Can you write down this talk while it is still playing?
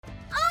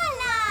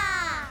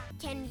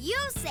Can you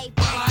say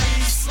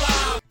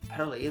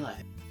Para la isla.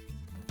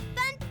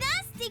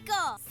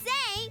 fantástico?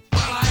 Say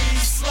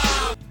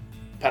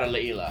Para la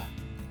isla.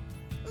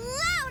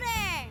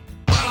 louder.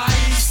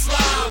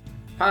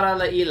 Para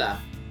la isla.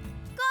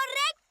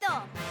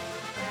 Correcto.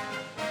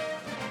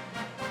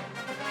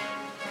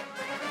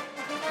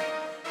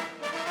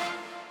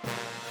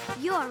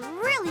 You're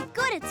really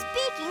good at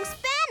speaking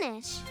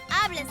Spanish.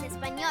 Hablas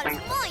español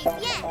muy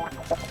bien.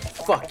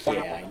 Fuck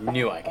yeah, I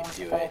knew I could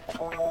do it. The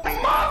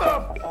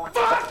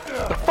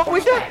fuck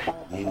was that?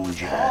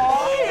 Ninja.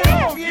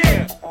 Oh,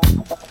 yeah!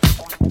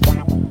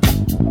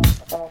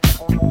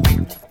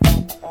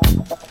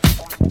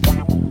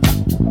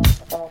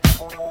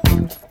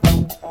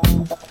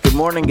 Good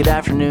morning, good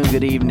afternoon,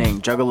 good evening,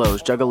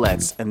 juggalos,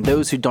 juggalettes, and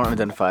those who don't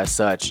identify as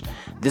such.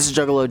 This is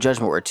Juggalo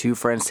Judgment, where two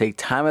friends take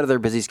time out of their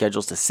busy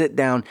schedules to sit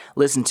down,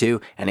 listen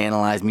to, and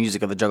analyze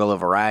music of the Juggalo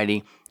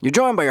variety. You're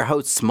joined by your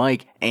hosts,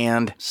 Mike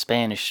and...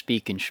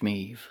 Spanish-speaking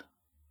Schmeeve.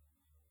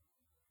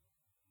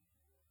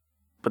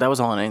 But that was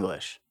all in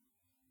English.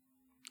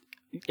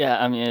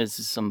 Yeah, I mean,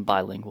 it's some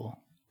bilingual.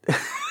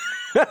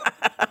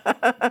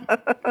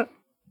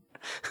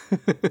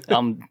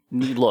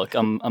 Look,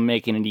 I'm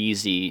making it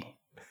easy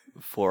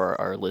for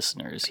our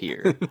listeners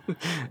here.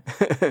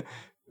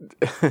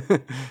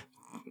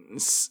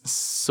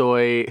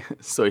 Soy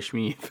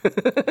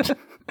Schmeeve.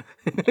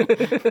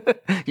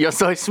 Yo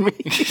soy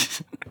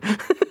Schmeeve.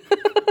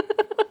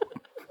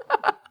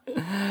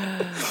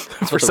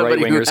 That's what the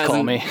right-wingers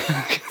call me.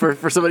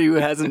 for somebody who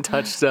hasn't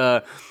touched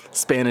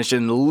Spanish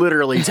in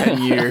literally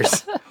 10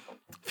 years.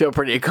 Feel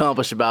pretty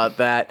accomplished about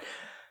that.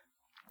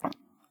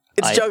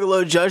 It's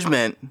Juggalo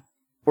Judgment.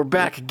 We're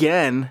back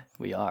again.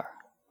 We are.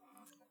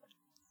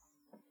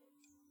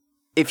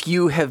 If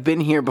you have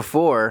been here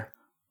before,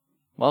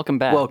 Welcome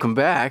back. welcome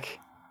back.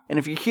 And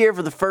if you're here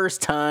for the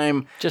first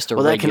time, Just a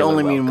well, that can regular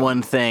only mean welcome.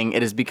 one thing.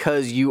 It is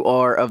because you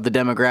are of the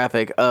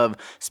demographic of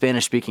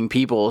Spanish-speaking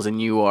peoples,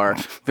 and you are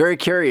very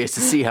curious to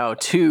see how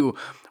two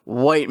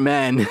white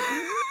men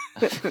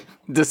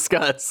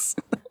discuss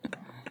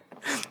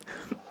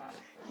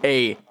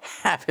a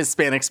half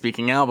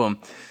Hispanic-speaking album.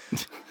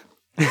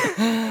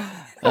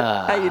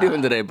 How you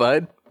doing today,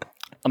 bud?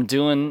 I'm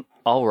doing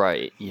all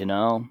right, you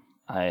know?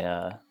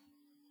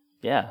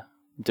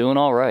 Doing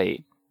all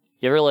right.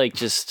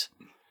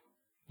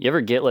 You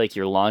ever get like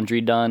your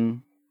laundry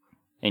done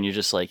and you're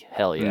just like,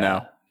 hell yeah,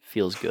 No.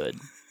 feels good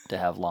to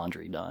have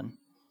laundry done.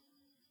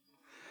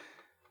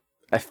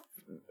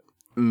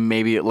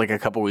 Maybe like a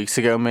couple weeks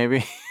ago,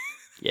 maybe.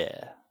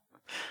 Yeah.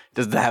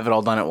 Does it have it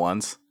all done at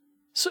once?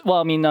 So, well,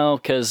 I mean, no,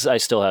 because I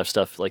still have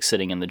stuff like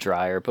sitting in the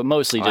dryer, but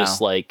mostly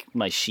just Wow. like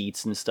my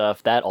sheets and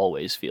stuff. That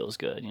always feels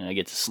good. You know, I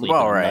get to sleep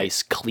Well, in a right.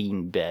 nice,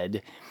 clean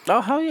bed,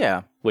 Oh, hell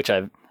yeah. which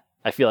I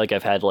feel like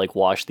I've had to like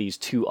wash these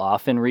too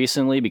often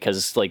recently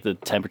because like the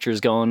temperature's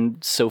going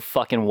so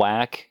fucking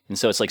whack, and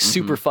so it's like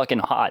super fucking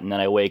hot, and then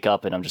I wake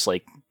up and I'm just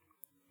like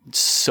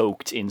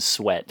soaked in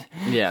sweat.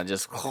 Yeah,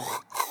 just...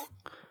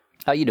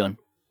 How you doing?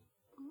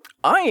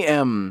 I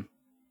am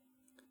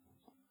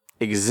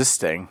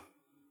existing.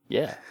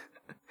 Yeah.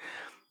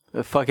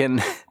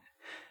 Fucking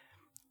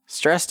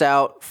stressed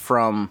out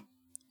from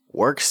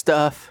work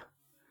stuff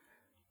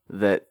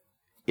that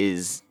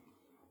is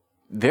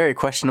very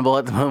questionable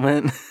at the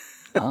moment.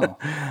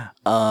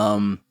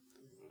 Oh.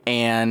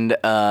 And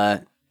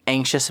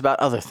anxious about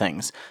other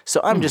things.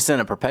 So I'm just in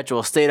a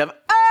perpetual state of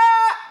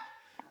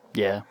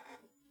Yeah.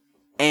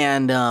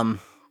 and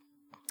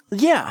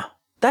yeah,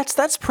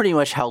 that's pretty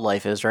much how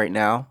life is right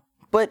now.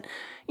 But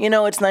you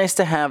know, it's nice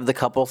to have the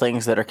couple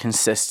things that are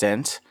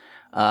consistent.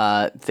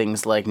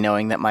 Things like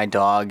knowing that my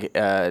dog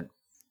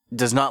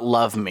does not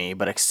love me,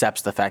 but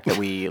accepts the fact that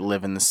we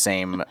live in the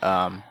same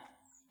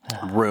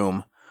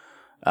room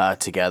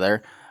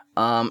together.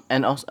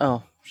 And also,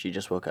 oh, she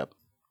just woke up.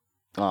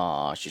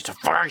 Aw, she's so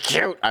fucking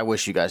cute. I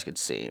wish you guys could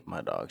see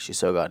my dog. She's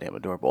so goddamn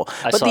adorable.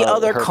 I But saw the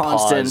other her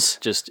constant, pause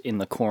just in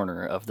the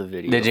corner of the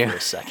video Did you? for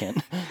a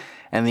second.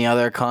 and the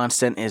other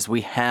constant is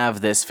we have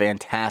this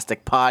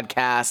fantastic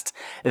podcast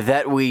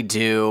that we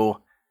do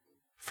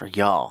for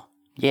y'all.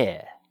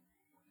 Yeah.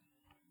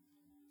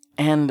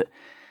 And,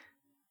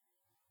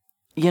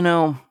 you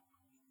know,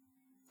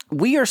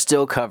 we are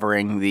still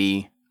covering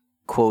the,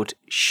 quote,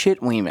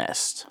 shit we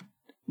missed.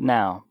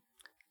 Now,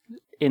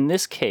 in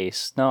this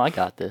case, no, I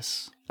got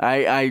this.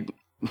 I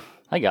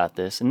got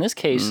this. In this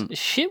case,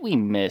 shit we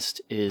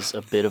missed is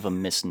a bit of a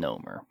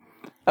misnomer.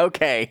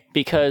 okay.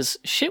 Because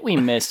shit we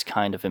missed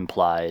kind of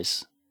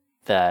implies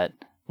that,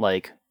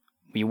 like,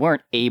 we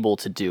weren't able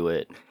to do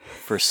it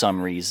for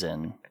some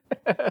reason.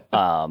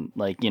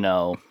 Like, you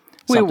know,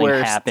 We something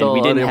were happened. still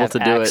We didn't unable have to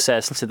do it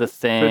access to the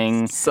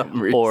thing.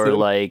 some reason. Or,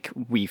 like,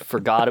 we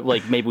forgot it.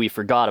 Like, maybe we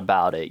forgot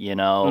about it, you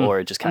know,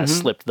 or it just kind of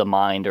slipped the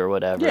mind or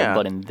whatever. Yeah.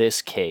 But in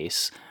this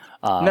case...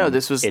 No,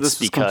 this was it's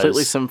completely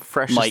because some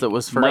freshness that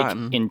was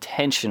forgotten. Mike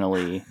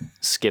intentionally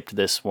skipped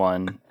this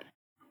one.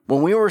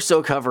 When we were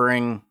still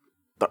covering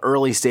the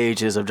early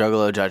stages of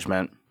Juggalo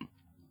Judgment,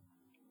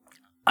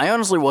 I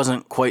honestly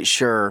wasn't quite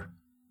sure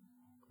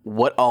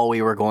what all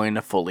we were going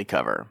to fully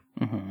cover.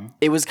 Mm-hmm.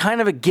 it was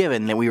kind of a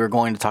given that we were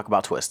going to talk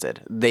about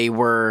Twisted. They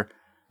were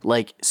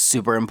like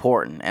super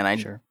important, and I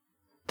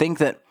think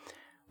that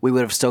we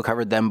would have still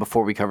covered them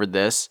before we covered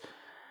this.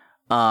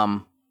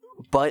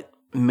 But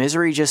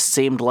Misery just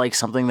seemed like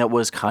something that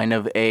was kind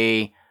of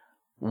a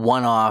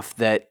one-off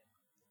that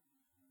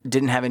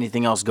didn't have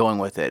anything else going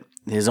with it.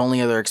 His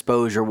only other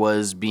exposure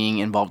was being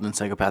involved in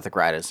Psychopathic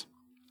Riders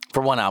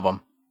for one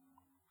album.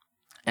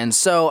 And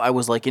so I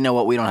was like, you know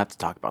what, we don't have to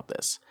talk about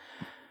this.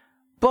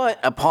 But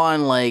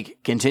upon like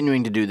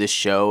continuing to do this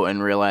show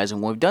and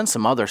realizing we've done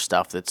some other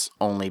stuff that's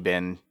only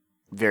been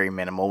very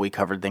minimal. We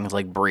covered things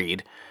like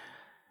Breed.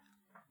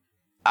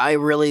 I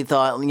really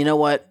thought, you know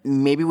what,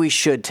 maybe we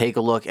should take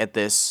a look at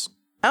this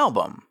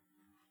album.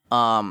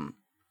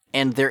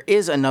 And there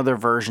is another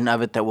version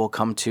of it that we'll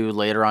come to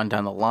later on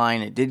down the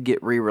line. It did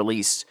get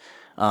re-released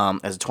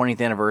as a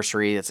 20th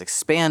anniversary. It's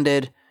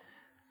expanded.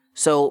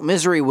 So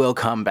Misery will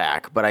come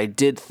back. But I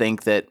did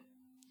think that,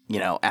 you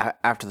know,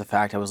 after the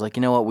fact, I was like,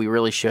 you know what, we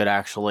really should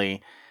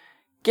actually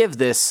give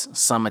this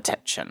some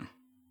attention.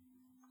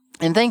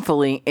 And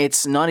thankfully,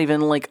 it's not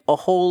even like a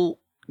whole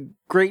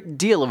great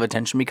deal of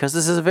attention because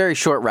this is a very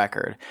short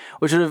record,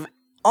 which would have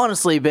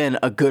honestly been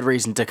a good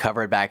reason to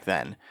cover it back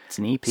then. It's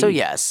an EP. So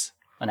yes,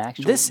 an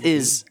actual this EP.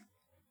 is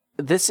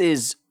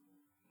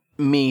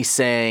me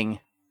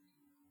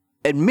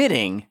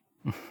admitting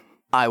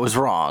I was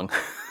wrong.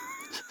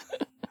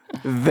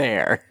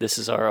 There. This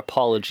is our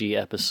apology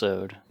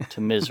episode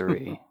to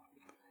Misery.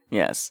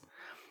 Yes.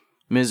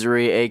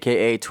 Misery,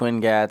 aka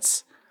Twin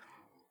Gats.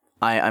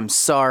 I'm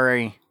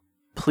sorry.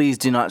 Please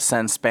do not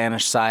send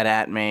Spanish side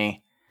at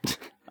me.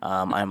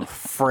 I'm a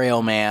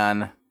frail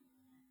man,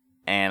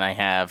 and I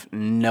have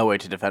no way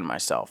to defend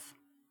myself.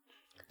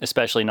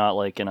 Especially not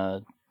like in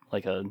a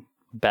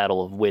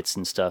battle of wits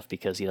and stuff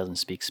because he doesn't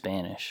speak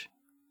Spanish.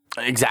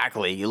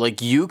 Exactly.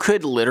 Like you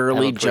could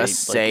literally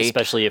just say,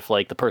 especially if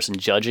like the person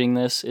judging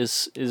this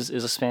is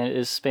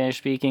Spanish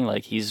speaking,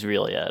 like he's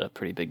really at a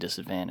pretty big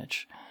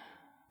disadvantage.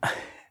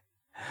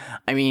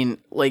 I mean,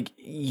 like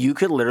you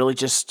could literally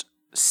just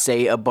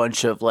say a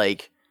bunch of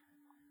like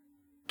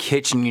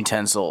kitchen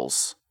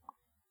utensils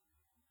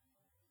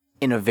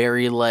in a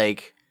very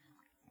like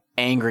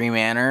angry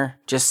manner.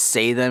 Just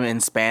say them in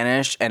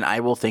Spanish, and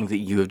I will think that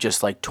you have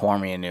just like torn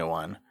me a new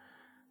one.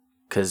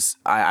 Because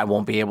I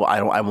won't be able,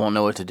 I won't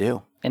know what to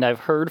do. And I've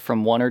heard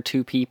from one or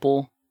two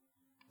people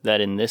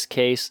that in this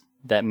case,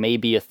 that may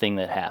be a thing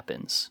that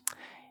happens.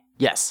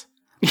 Yes.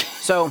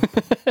 So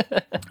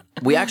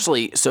we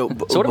actually, so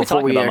what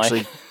before we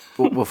actually,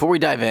 before we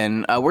dive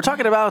in, we're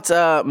talking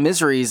about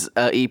Misery's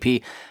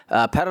EP,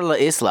 Para la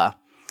Isla,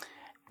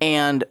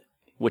 and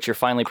which you're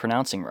finally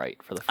pronouncing right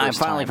for the first time. I'm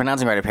finally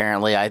pronouncing right.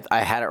 Apparently, I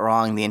had it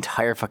wrong the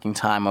entire fucking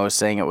time. I was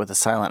saying it with a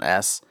silent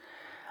S.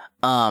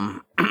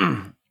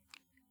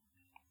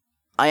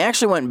 I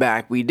actually went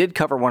back. We did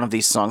cover one of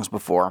these songs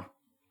before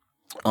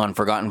on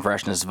Forgotten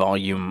Freshness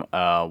Volume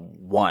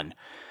 1.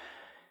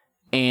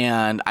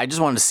 And I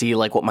just wanted to see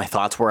like what my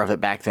thoughts were of it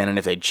back then and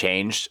if they'd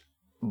changed.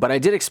 But I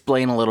did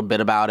explain a little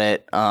bit about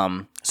it.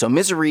 So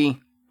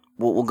Misery,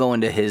 we'll go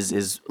into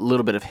his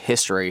little bit of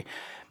history.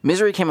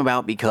 Misery came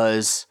about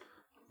because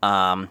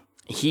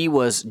he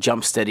was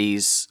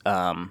Jumpsteady's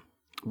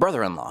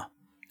brother-in-law.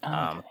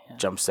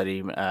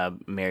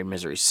 Jumpsteady married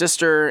Misery's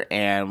sister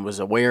and was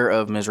aware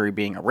of Misery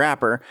being a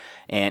rapper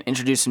and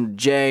introduced him to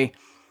Jay.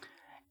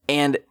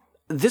 And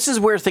this is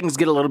where things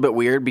get a little bit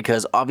weird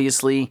because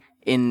obviously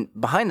in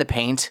Behind the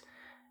Paint,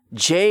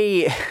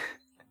 Jay, I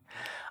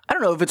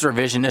don't know if it's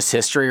revisionist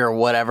history or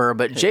whatever,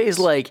 but Jay's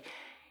like,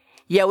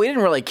 yeah, we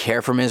didn't really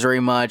care for Misery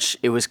much.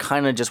 It was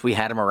kind of just we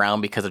had him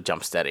around because of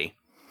Jumpsteady.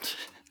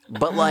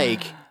 But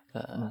like,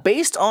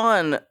 based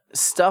on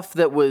stuff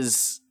that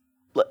was...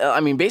 I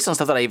mean, based on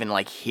stuff that I even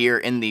like hear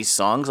in these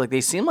songs, like they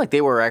seem like they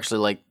were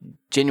actually like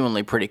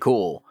genuinely pretty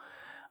cool.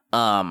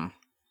 And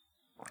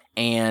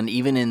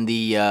even in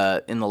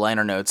the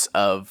liner notes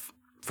of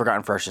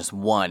Forgotten Freshness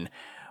 1,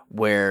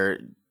 where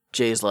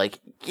Jay's like,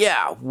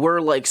 yeah, we're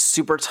like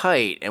super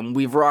tight and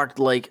we've rocked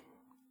like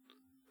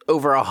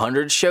over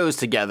 100 shows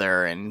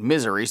together and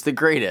Misery's the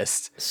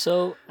greatest.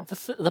 So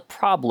the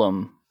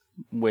problem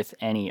with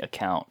any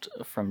account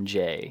from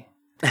Jay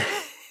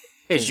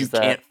is you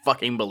can't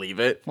fucking believe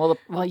it. Well,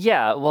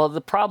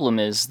 the problem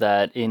is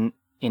that in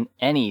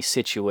any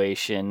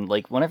situation,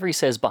 like whenever he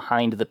says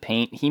behind the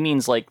paint, he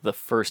means like the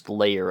first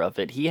layer of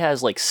it. He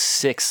has like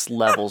 6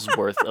 levels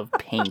worth of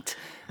paint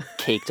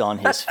caked on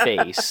his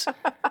face.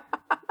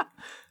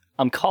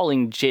 I'm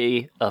calling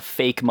Jay a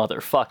fake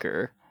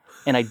motherfucker,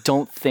 and I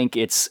don't think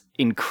it's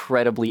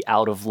incredibly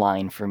out of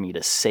line for me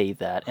to say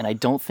that, and I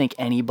don't think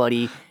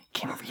anybody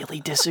can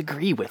really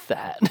disagree with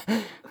that.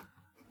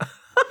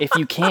 If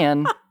you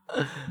can...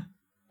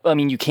 I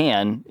mean, you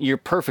can. You're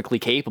perfectly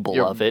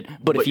capable of it.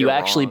 But if you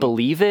actually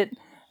believe it,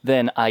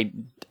 then I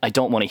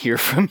don't want to hear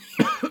from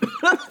you.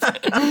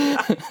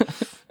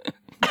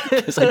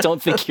 Because I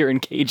don't think you're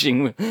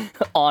engaging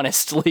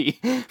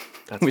honestly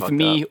with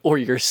me or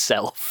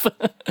yourself.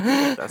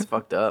 That's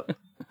fucked up.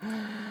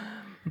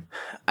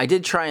 I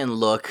did try and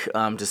look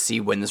to see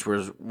when this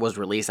was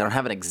released. I don't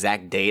have an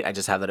exact date. I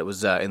just have that it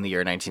was in the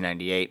year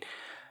 1998.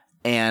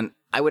 And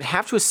I would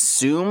have to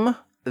assume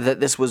that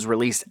this was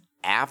released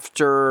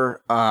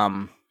after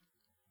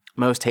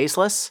Most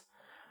Tasteless,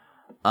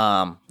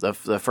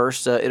 the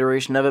first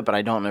iteration of it, but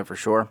I don't know for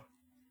sure.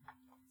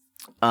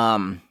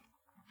 But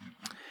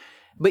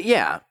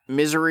yeah,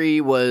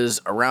 Misery was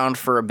around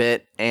for a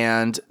bit,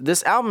 and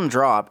this album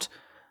dropped.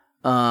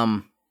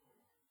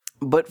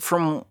 But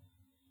from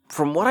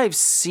what I've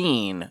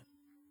seen,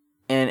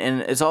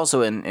 and it's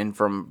also in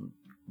from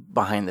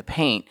Behind the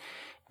Paint,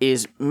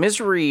 is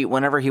Misery,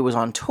 whenever he was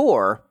on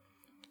tour,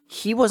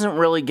 he wasn't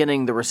really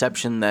getting the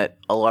reception that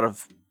a lot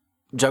of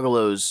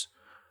Juggalos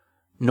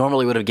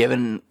normally would have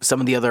given some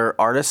of the other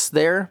artists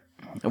there.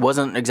 He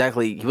wasn't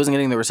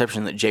getting the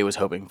reception that Jay was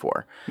hoping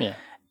for. Yeah.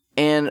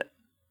 And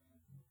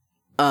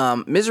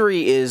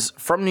Misery is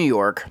from New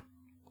York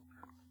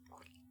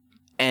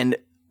and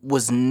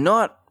was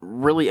not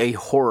really a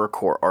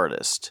horrorcore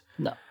artist.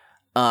 No.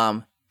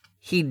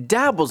 He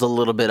dabbles a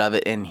little bit of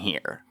it in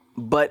here,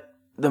 but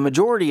the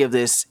majority of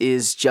this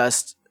is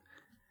just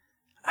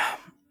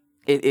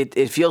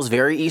it feels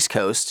very East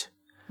Coast.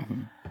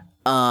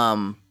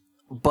 Mm-hmm.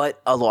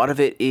 But a lot of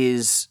it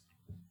is,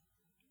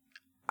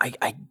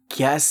 I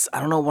guess, I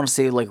don't know, I want to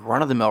say like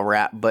run of the mill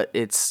rap, but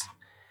it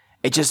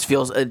just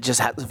has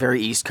a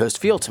very East Coast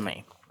feel to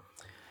me.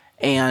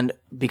 And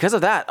because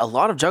of that, a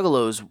lot of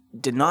Juggalos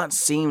did not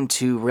seem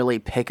to really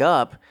pick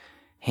up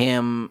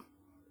him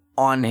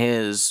on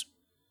his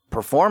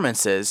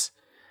performances,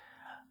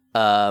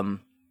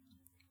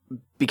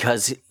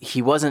 because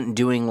he wasn't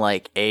doing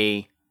like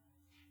a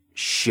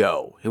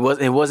show. It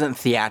wasn't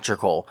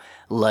theatrical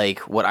like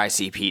what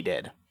ICP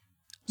did.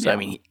 So yeah. I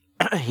mean,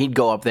 he'd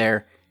go up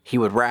there, he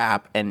would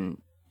rap, and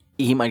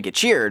he might get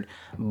cheered,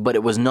 but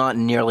it was not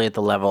nearly at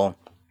the level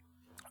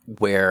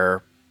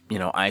where,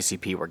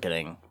 ICP were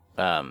getting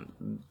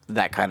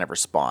that kind of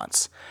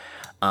response.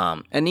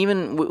 And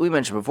even, we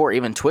mentioned before,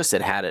 even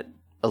Twisted had it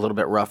a little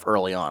bit rough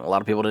early on. A lot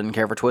of people didn't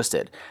care for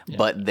Twisted,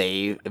 but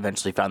they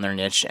eventually found their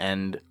niche,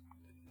 and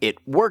it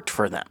worked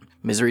for them.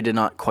 Misery did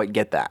not quite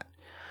get that.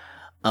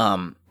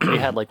 They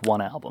had like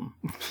one album.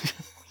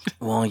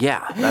 Well,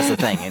 yeah, that's the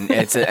thing, and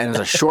it's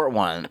a short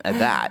one at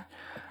that.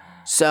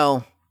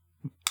 So,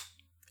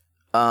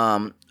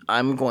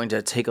 I'm going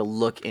to take a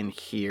look in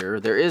here.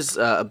 There is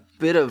a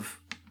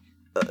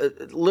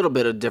little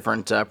bit of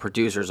different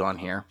producers on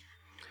here.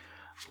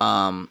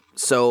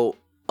 So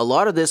a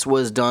lot of this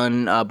was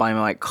done by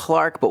Mike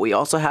Clark, but we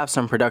also have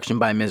some production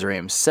by Misery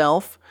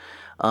himself,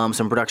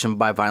 some production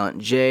by Violent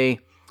J,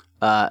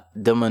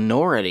 The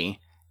Minority,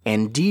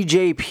 and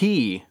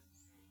DJP.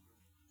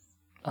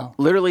 Oh.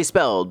 Literally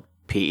spelled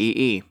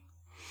P-E-E.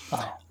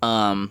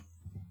 Oh.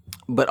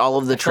 But all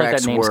of the tracks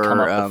like that name's were... come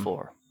up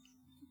before.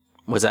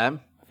 Was that?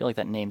 I feel like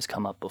that name's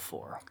come up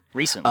before.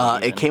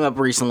 Recently. It came up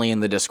recently in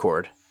the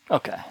Discord.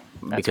 Okay.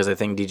 Because I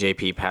think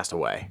DJP passed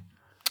away.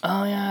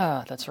 Oh,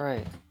 yeah. That's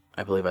right.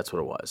 I believe that's what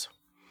it was.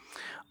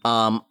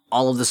 All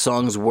of the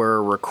songs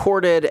were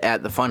recorded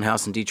at the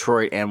Funhouse in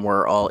Detroit and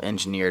were all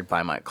engineered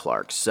by Mike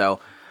Clark. So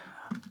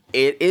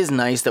it is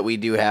nice that we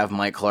do have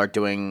Mike Clark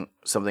doing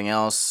something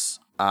else.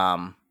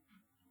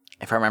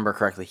 If I remember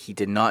correctly, he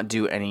did not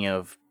do any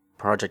of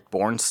Project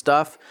Born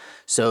stuff.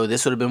 So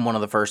this would have been one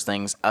of the first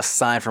things,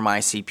 aside from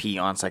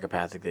ICP on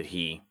Psychopathic, that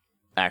he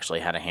actually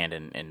had a hand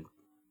in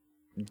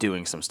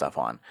doing some stuff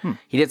on.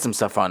 He did some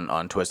stuff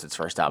on Twisted's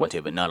first album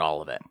too, but not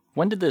all of it.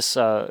 When did this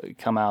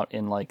come out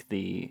in like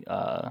the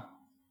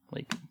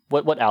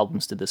what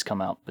albums did this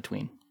come out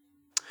between?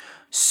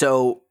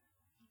 So,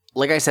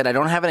 like I said, I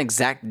don't have an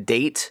exact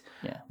date,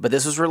 but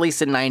this was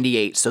released in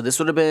 98. So this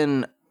would have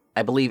been,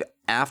 I believe,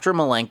 after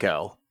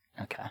Malenko.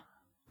 Okay.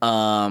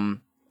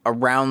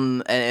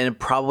 Around, and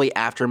probably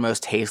after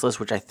Most Tasteless,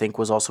 which I think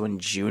was also in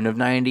June of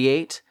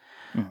 98.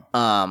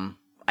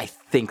 I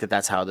think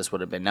that's how this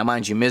would have been. Now,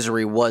 mind you,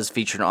 Misery was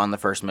featured on the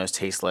first Most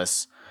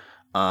Tasteless,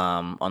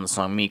 on the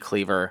song Meat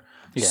Cleaver.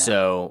 Yeah.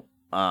 So,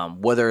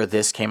 whether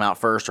this came out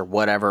first or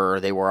whatever, or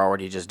they were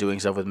already just doing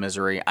stuff with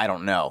Misery, I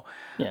don't know.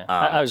 Yeah,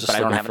 I was just but I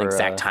don't have an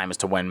exact time as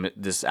to when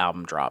this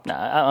album dropped.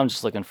 Nah, I'm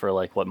just looking for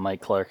like what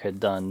Mike Clark had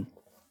done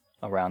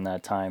around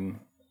that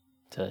time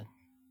to,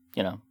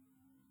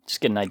 just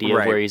get an idea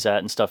of where he's at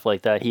and stuff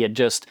like that. He had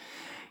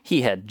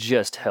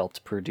just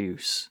helped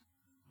produce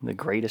the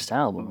greatest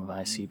album of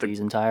ICP's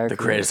entire career. The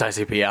greatest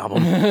ICP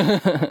album.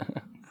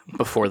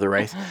 Before the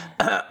Wraith.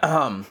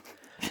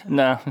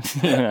 No.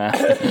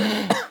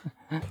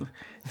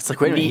 It's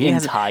like, wait a minute, the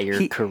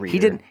entire career. He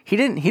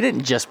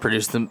didn't just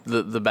produce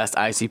the best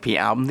ICP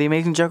album. The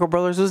Amazing Juggle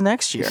Brothers was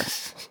next year.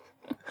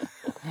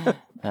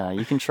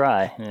 You can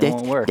try. It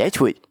won't work. That's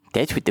what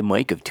the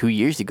Mike of 2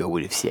 years ago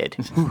would have said.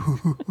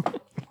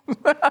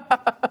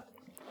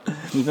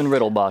 Even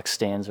Riddlebox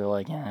stands are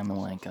like, yeah,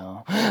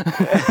 Malenko.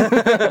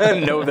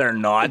 No, they're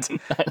not.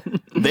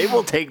 They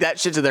will take that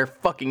shit to their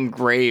fucking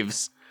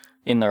graves.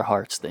 In their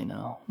hearts, they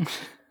know.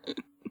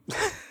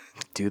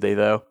 Do they,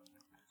 though?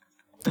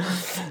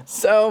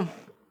 So,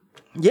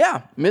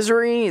 yeah,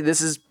 Misery,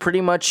 this is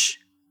pretty much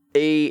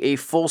a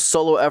full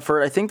solo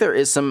effort. I think there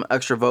is some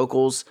extra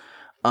vocals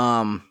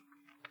from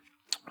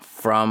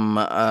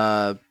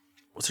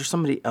was there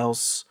somebody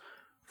else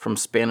from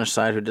Spanish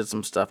side who did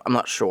some stuff? I'm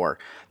not sure.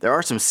 There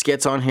are some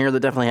skits on here that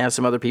definitely have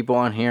some other people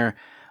on here.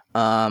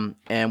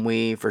 And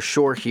we for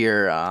sure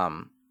hear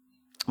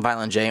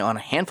Violent J on a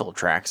handful of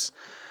tracks.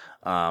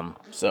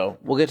 So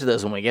we'll get to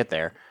those when we get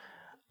there.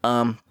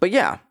 But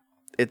yeah,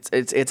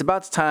 it's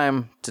about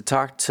time to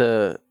talk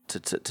to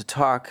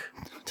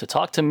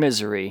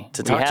Misery.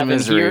 To talk to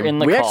Misery. Here in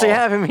the we call. actually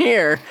have him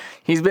here.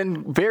 He's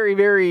been very,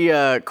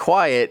 very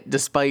quiet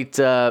despite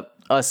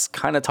us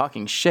kind of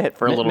talking shit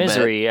for a little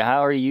Misery,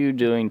 how are you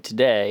doing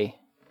today?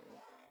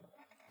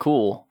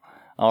 Cool.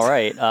 All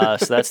right.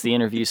 So that's the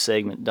interview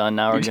segment done.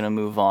 Now we're going to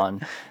move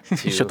on to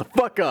Shut the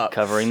fuck up.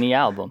 covering the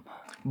album.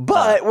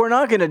 But we're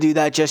not going to do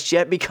that just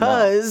yet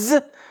because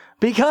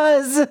we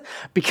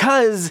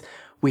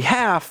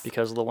have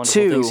Because of the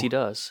wonderful things he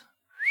does.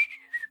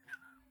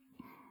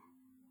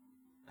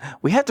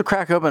 We have to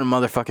crack open a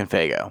motherfucking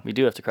Faygo. We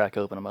do have to crack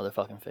open a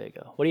motherfucking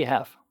Faygo. What do you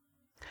have?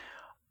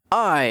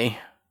 I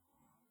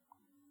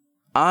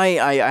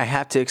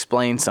have to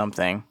explain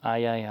something.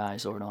 Aye,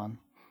 Zordon.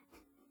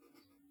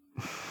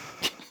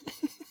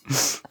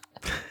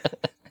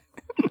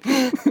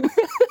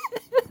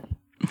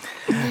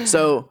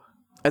 So,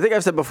 I think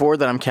I've said before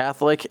that I'm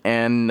Catholic,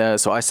 and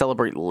so I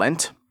celebrate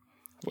Lent,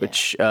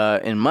 which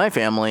in my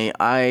family,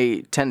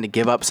 I tend to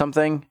give up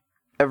something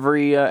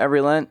every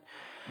Lent.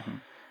 Mm-hmm.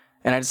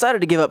 And I decided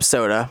to give up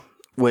soda,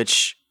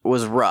 which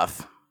was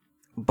rough.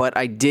 But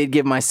I did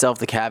give myself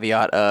the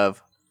caveat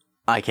of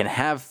I can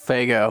have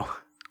Faygo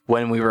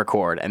when we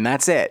record, and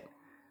that's it.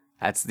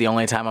 That's the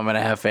only time I'm going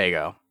to have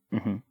Faygo.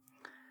 Mm-hmm.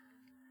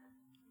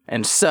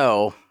 And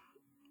so,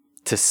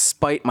 to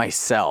spite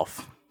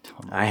myself,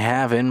 I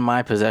have in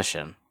my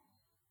possession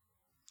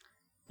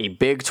a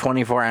big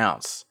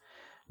 24-ounce,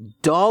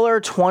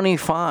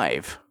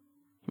 $1.25,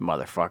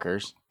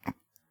 motherfuckers,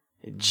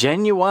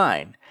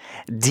 genuine,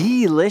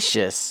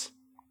 delicious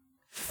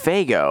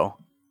Faygo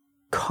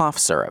cough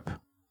syrup.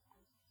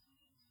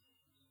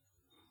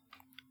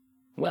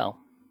 Well,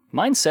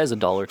 mine says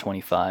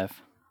 $1.25,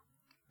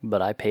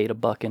 but I paid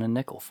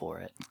 $1.05 for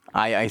it.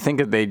 I think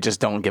that they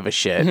just don't give a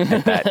shit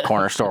at that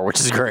corner store, which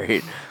is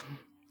great.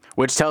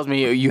 Which tells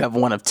me you have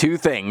one of two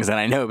things, and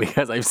I know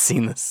because I've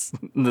seen this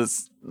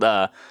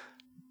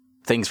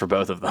things for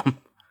both of them.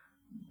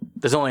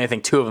 There's only, I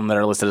think, two of them that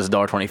are listed as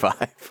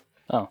 $1.25.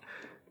 Oh.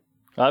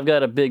 I've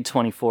got a big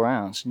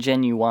 24-ounce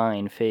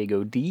genuine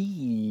Faygo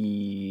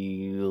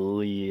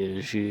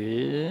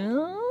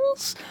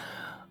delicious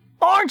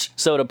orange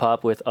soda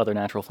pop with other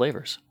natural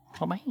flavors.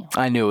 Oh, man.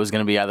 I knew it was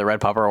going to be either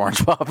Red Pop or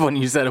Orange Pop when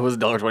you said it was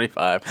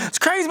 $1.25. It's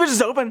crazy, but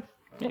it's open.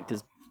 Yeah,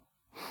 because...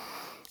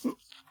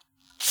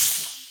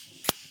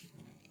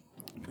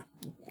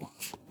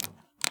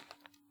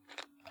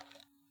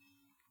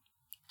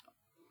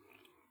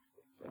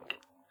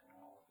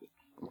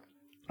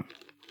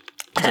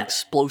 That's an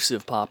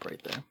explosive pop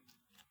right there.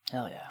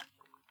 Hell yeah.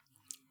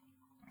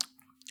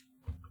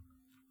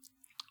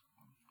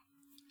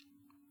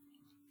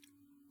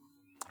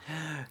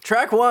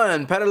 Track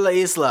 1, Para la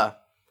Isla.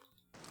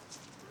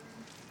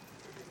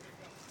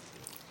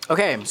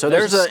 Okay, so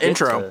there's an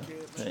intro.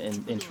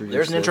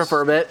 There's an intro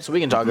for a bit, so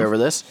we can talk over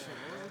this.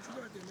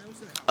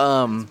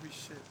 I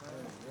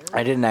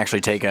didn't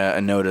actually take a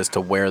note as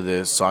to where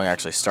the song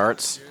actually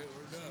starts.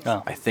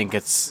 Oh. I think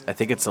it's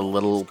a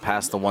little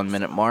past the 1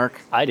 minute mark.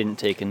 I didn't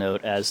take a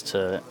note as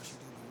to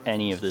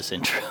any of this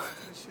intro.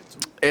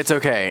 It's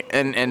okay,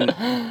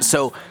 and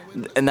so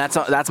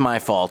that's my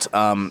fault.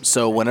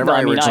 So whenever No,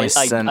 I originally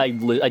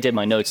I did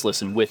my notes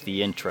listen with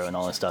the intro and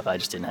all that stuff. I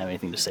just didn't have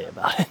anything to say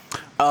about it.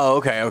 Oh,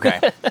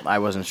 okay. I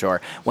wasn't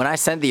sure. When I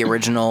sent the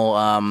original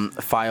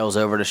files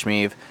over to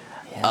Shmeev,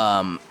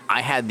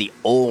 I had the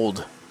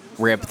old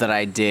rip that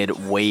I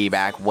did way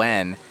back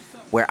when,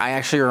 where I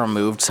actually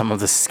removed some of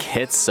the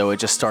skits, so it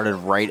just started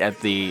right at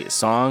the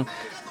song.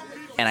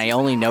 And I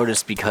only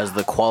noticed because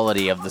the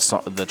quality of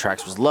the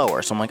tracks was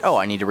lower. So I'm like, oh,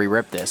 I need to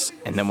re-rip this.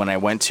 And then when I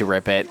went to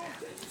rip it,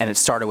 and it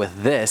started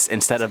with this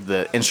instead of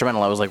the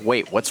instrumental, I was like,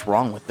 wait, what's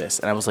wrong with this?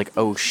 And I was like,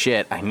 oh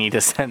shit, I need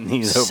to send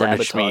these over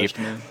to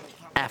Shmeev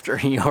after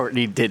he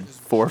already did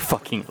 4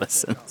 fucking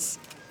listens.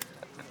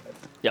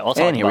 Yeah, I'll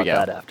talk about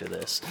that after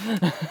this.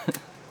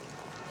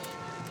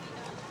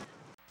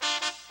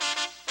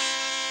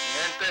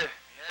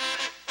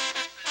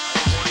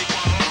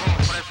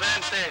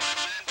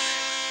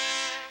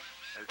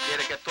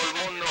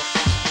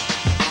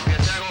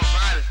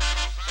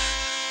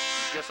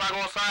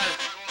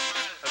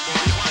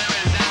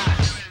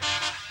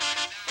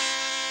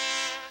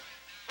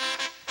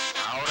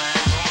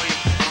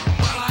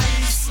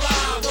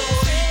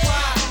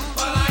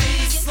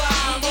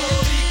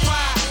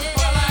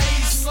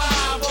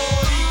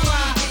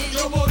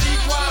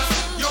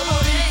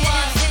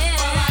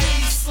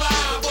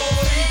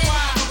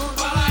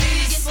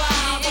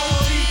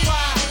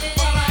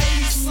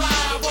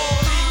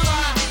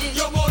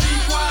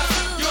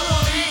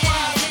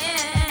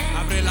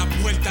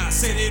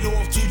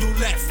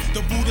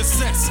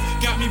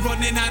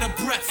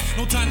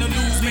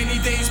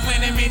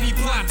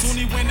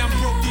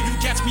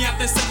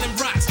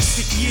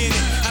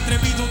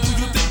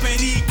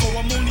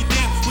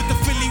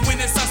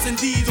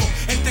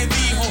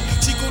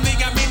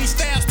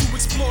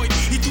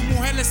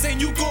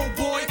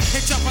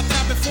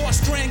 I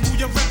strangle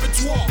your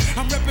repertoire.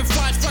 I'm repping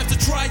 5 stripes, the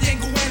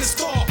triangle and a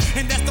star.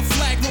 And that's the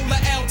flag, roll a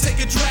L,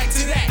 take a drag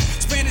to that.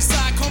 Spanish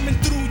side coming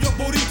through your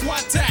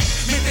boricua attack.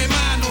 Mete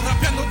mano,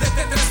 rapeando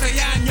desde 13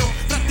 años.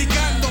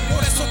 Practicando,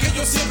 por eso que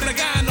yo siempre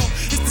gano.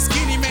 Este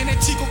skinny man, el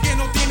chico que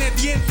no tiene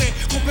diente.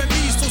 Con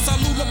permiso,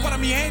 saludos para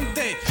mi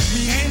gente.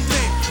 Mi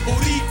gente,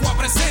 boricua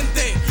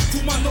presente.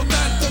 Fumando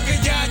tanto que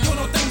ya yo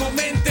no tengo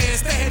mente.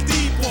 Este es el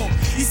tipo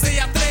y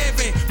se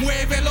atreve.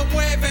 Muévelo,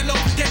 muévelo,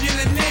 que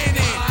viene el nene.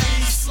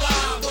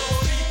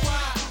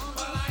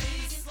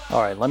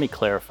 All right, let me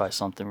clarify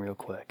something real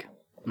quick.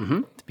 At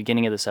the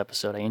beginning of this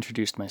episode, I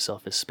introduced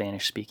myself as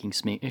Spanish-speaking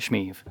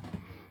Shmeev.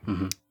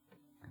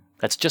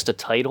 That's just a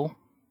title.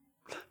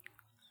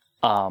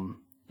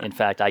 In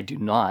fact, I do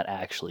not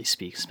actually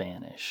speak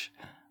Spanish.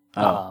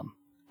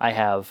 I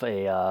have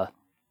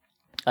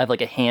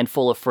like a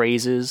handful of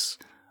phrases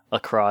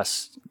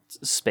across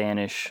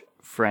Spanish,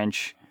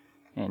 French,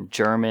 and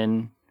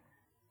German,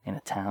 and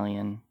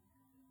Italian.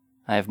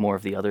 I have more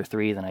of the other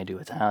 3 than I do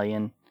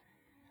Italian.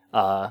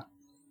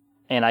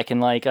 And I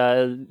can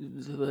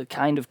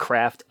kind of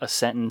craft a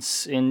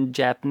sentence in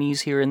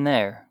Japanese here and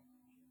there.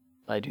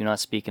 I do not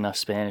speak enough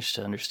Spanish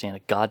to understand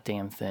a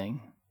goddamn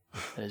thing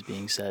that is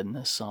being said in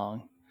this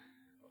song.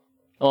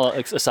 Well,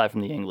 aside from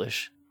the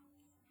English.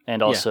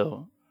 And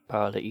also,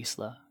 para la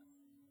isla.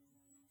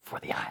 For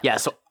the island. Yeah,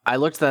 so I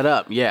looked that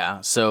up.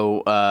 Yeah,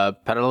 so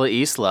para la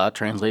isla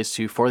translates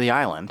to for the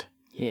island.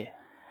 Yeah.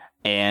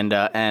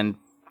 And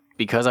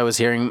because I was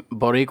hearing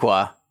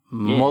Boricua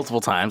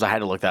multiple times, I had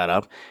to look that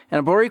up. And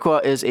a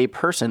Boricua is a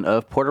person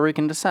of Puerto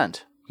Rican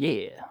descent.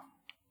 Yeah.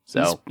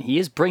 So he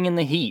is bringing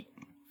the heat.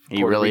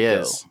 He really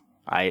is.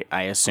 I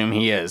assume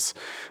he is,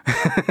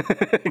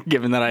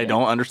 given that I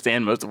don't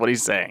understand most of what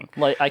he's saying.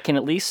 Like, I can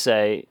at least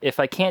say, if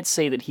I can't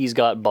say that he's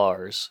got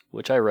bars,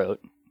 which I wrote,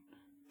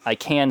 I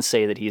can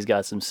say that he's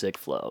got some sick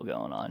flow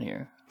going on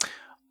here.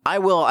 I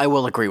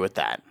will agree with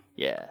that.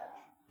 Yeah.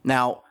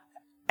 Now,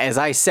 as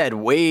I said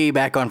way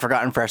back on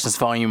Forgotten Freshness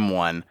Volume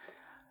 1,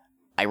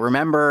 I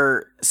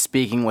remember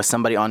speaking with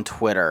somebody on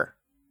Twitter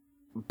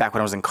back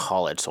when I was in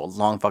college, so a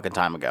long fucking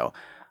time ago,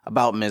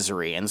 about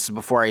Misery. And this is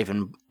before I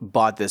even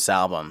bought this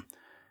album.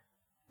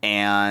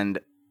 And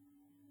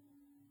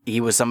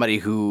he was somebody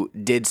who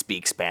did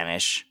speak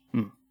Spanish.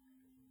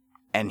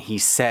 And he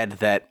said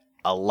that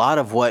a lot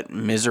of what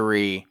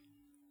Misery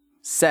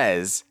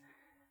says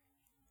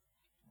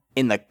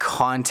in the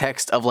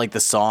context of like the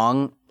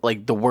song,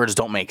 like the words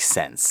don't make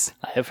sense.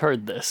 I have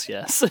heard this,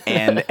 yes.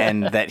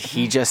 and that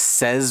he just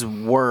says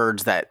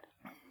words that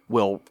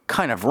will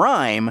kind of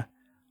rhyme,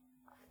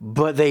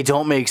 but they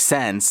don't make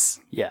sense.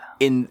 Yeah.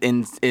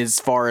 In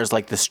as far as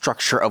like the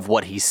structure of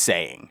what he's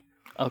saying.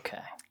 Okay.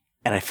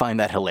 And I find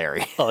that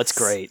hilarious. Oh, it's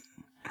great.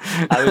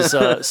 I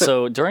was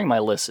so during my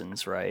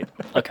listens, right?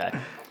 Okay.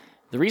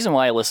 The reason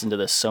why I listened to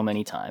this so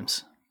many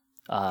times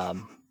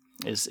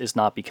is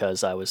not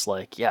because I was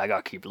like, yeah, I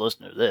gotta keep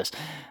listening to this.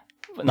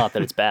 Not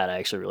that it's bad. I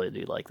actually really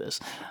do like this.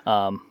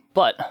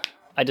 But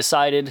I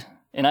decided,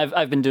 and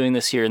I've been doing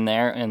this here and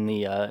there in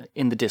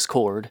the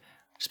Discord.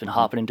 Just been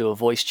hopping into a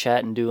voice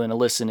chat and doing a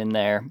listen in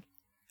there.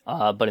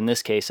 But in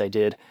this case, I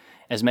did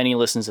as many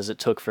listens as it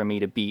took for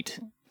me to beat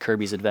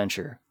Kirby's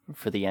Adventure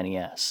for the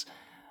NES,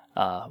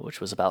 which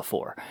was about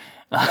 4.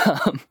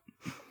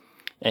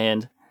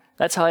 And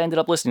that's how I ended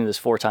up listening to this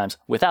 4 times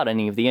without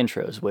any of the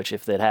intros, which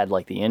if they'd had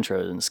like the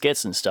intros and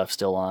skits and stuff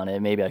still on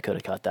it, maybe I could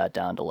have cut that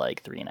down to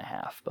like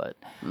 3.5, but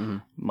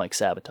Mike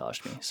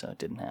sabotaged me, so it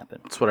didn't happen.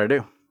 That's what I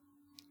do.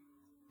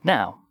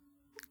 Now,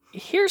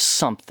 here's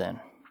something.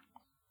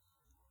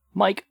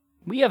 Mike,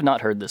 we have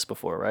not heard this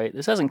before, right?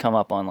 This hasn't come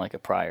up on like a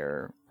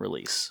prior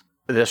release.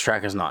 This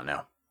track is not new.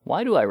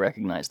 Why do I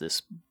recognize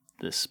this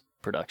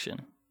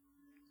production?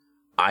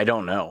 I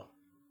don't know.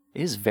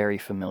 It is very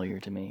familiar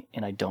to me,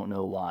 and I don't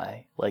know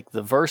why. Like,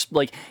 the verse,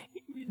 like,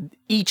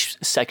 each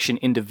section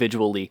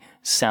individually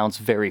sounds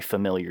very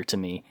familiar to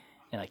me,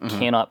 and I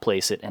cannot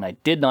place it, and I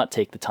did not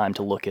take the time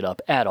to look it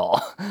up at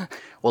all.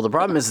 Well, the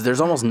problem is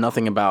there's almost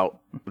nothing about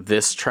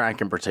this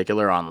track in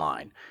particular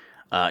online.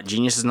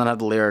 Genius does not have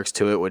the lyrics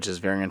to it, which is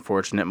very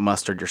unfortunate.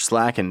 Mustard, you're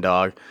slacking,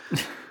 dog.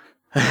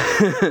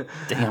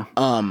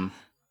 Damn.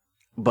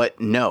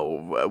 But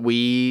no,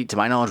 to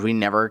my knowledge, we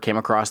never came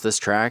across this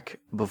track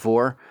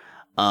before.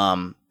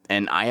 And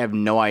I have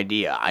no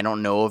idea. I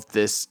don't know if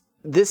this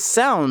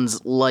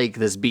sounds like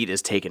this beat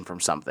is taken from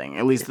something.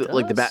 At least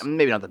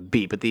maybe not the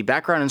beat, but the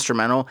background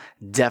instrumental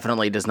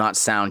definitely does not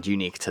sound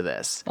unique to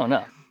this. Oh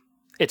no.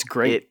 It's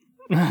great.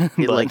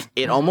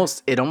 It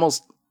almost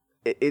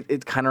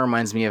kind of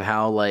reminds me of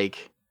how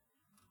like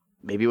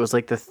maybe it was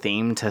like the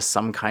theme to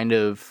some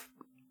kind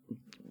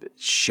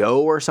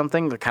show or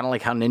something, kind of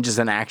like how Ninjas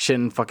in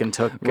Action fucking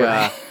took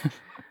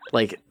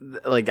like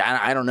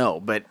I don't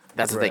know, but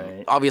that's the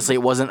thing. Obviously,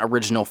 it wasn't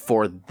original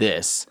for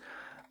this,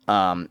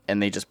 and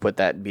they just put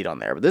that beat on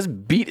there. But this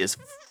beat is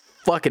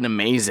fucking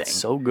amazing. It's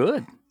so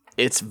good.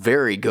 It's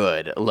very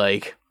good.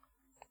 Like,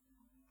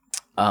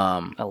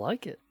 I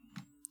like it.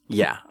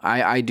 Yeah,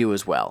 I do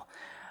as well.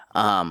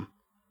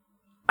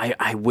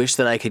 I wish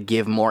that I could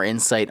give more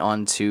insight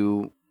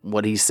onto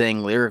what he's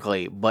saying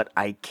lyrically, but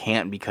I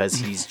can't because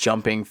he's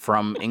jumping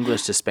from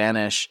English to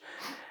Spanish,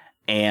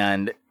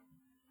 and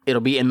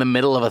it'll be in the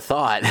middle of a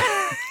thought.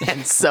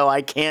 And so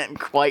I can't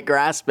quite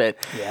grasp it.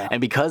 Yeah.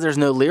 And because there's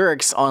no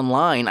lyrics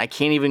online, I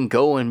can't even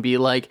go and be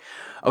like,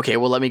 okay,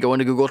 well, let me go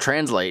into Google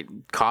Translate,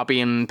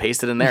 copy and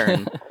paste it in there,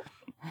 and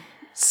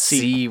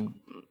see.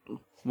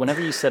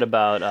 Whenever you said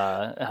about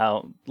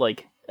how,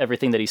 like,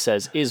 everything that he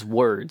says is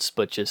words,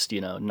 but just,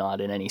 not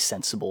in any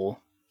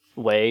sensible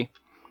way.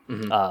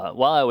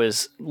 While I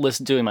was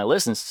doing my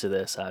listens to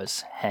this, I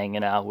was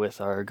hanging out with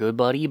our good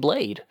buddy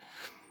Blade.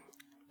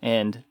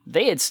 And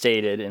they had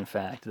stated, in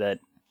fact, that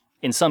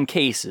in some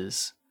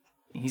cases,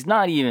 he's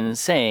not even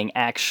saying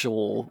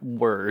actual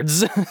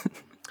words.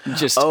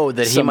 Just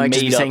that he might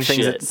just be saying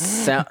things shit. that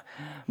sound.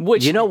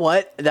 Which, you know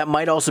what? That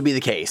might also be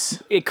the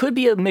case. It could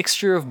be a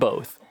mixture of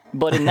both.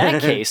 But in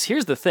that case,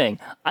 here's the thing.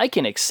 I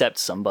can accept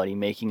somebody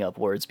making up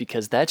words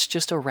because that's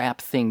just a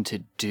rap thing to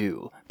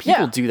do.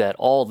 People do that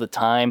all the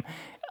time.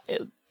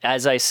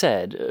 As I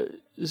said,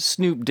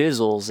 Snoop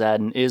Dizzle's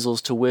adding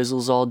izzles to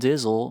whizzles all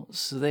dizzle,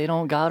 so they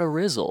don't got a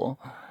rizzle.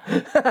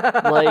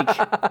 Like,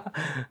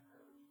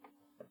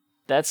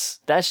 that's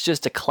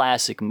just a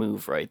classic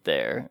move right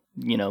there.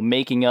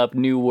 Making up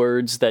new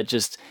words that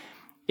just,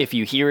 if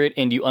you hear it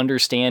and you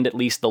understand at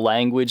least the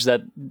language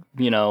that,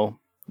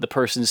 the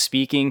person's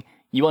speaking,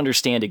 you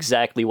understand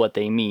exactly what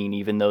they mean,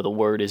 even though the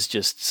word is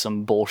just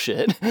some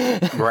bullshit.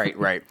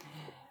 Right.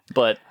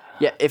 But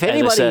yeah, if as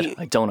anybody, I said,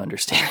 I don't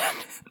understand.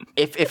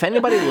 if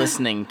anybody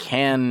listening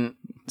can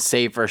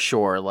say for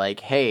sure, like,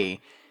 hey,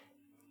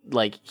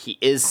 like he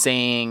is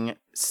saying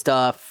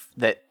stuff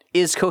that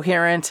is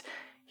coherent,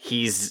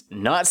 he's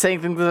not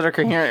saying things that are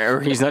coherent,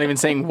 or he's not even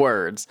saying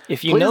words.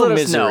 If you please know let us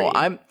Misery, know.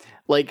 I'm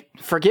like,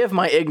 forgive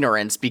my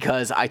ignorance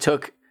because I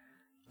took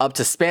up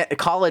to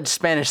college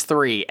Spanish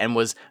 3 and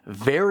was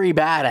very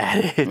bad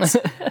at it.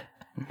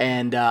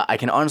 And I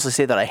can honestly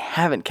say that I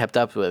haven't kept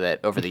up with it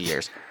over the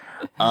years.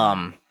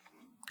 I'm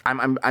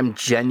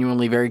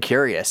genuinely very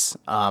curious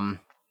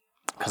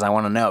because I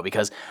want to know,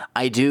 because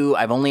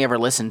I've only ever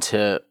listened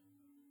to,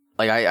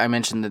 like I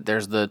mentioned that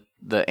there's the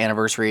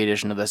anniversary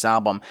edition of this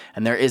album,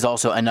 and there is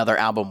also another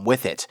album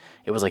with it.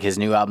 It was like his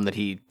new album that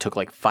he took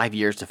like 5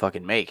 years to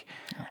fucking make.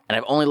 And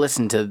I've only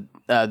listened to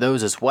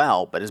those as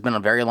well, but it's been a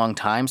very long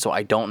time, so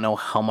I don't know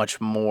how much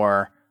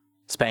more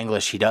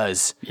Spanglish he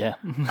does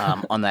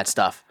on that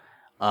stuff.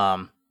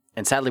 And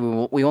sadly,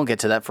 we won't get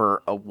to that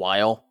for a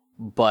while,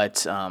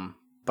 but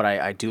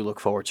I do look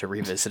forward to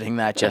revisiting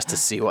that just to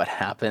see what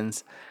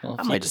happens. Well,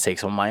 I might just take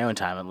some of my own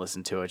time and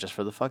listen to it just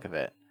for the fuck of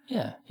it.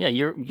 Yeah,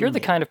 you're the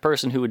kind of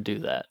person who would do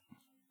that.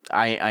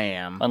 I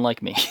am.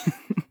 Unlike me.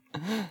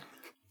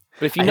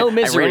 But if you know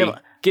Misery,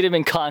 get him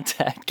in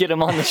contact. Get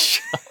him on the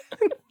show.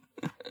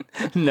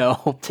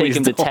 No, Take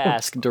him don't. to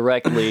task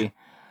directly.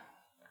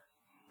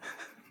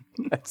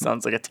 That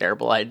sounds like a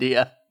terrible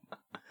idea.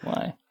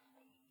 Why?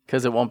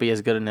 Because it won't be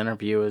as good an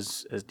interview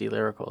as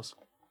D-Lyricals.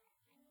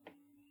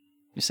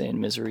 You're saying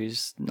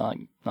Misery's not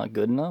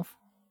good enough?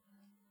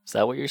 Is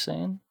that what you're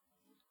saying?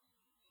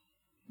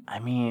 I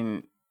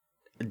mean,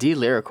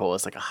 D-Lyrical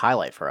is like a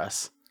highlight for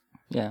us.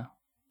 Yeah.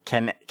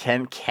 Can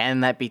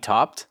that be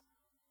topped?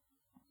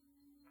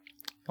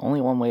 Only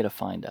one way to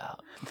find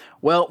out.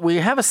 Well, we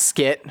have a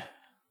skit.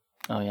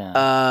 Oh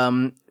yeah.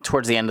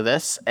 Towards the end of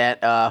this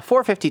at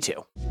 4:52.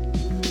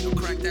 Yo,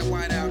 crack that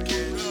white out,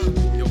 kid.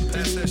 Yo,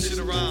 pass that shit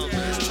around,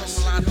 man. There's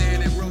trouble out there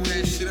that roll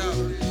that shit up.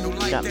 Don't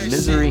like Got that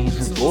Misery in shit.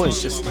 his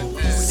voice just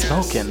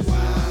smoking.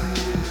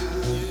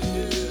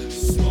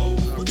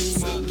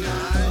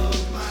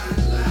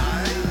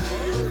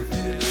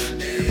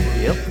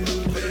 Yep.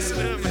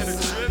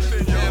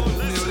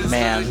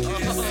 Man.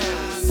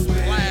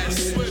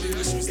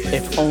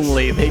 If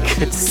only they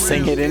could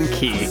sing it in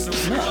key.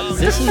 No,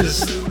 this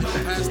is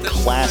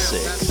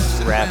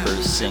classic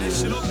rappers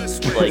singing.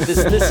 Like this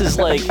is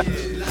like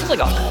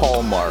a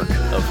hallmark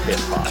of hip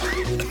hop.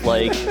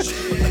 Like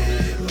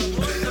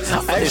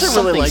I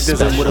actually really like this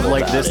and would have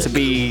liked this to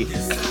be.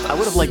 I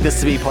would have liked this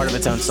to be part of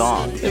its own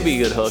song. It'd be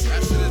a good hook.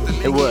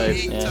 It would.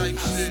 Yeah.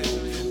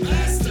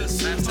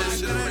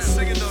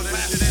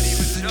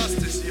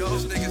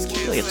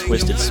 Like a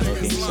Twisted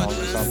Smoking song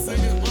or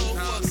something.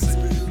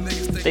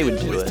 They would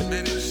do it.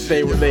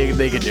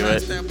 They could do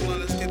it.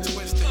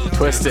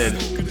 Twisted.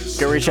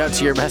 Go reach out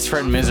to your best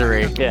friend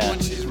Misery. Yeah.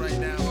 It's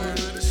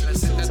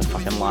a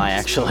fucking lie,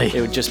 actually.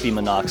 It would just be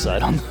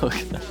Monoxide on the hook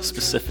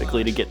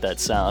specifically to get that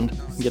sound,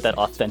 get that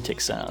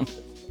authentic sound.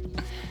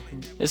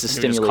 This is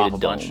You just cough a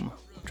Stimulated bunch. Dome.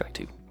 Track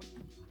 2.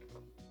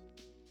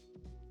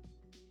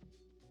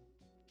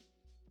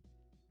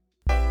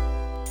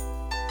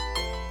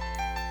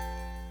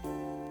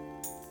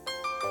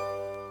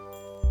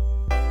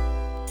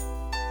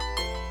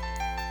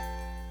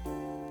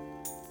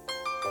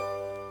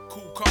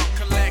 Cool Car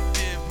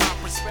Collective, my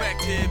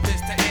perspective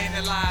is to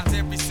analyze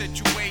every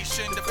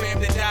situation. The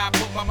family died,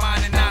 put my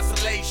mind in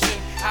isolation.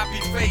 I be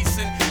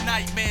facing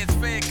nightmares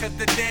fed, cause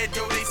the dead,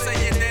 yo, they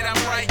saying that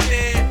I'm right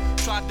there.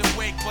 Tried to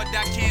wake, but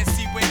I can't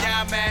see where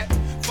I'm at.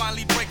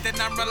 finally break, then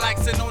I'm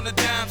relaxing on the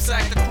dime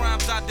sack. The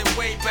crimes I did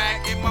way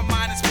back, in my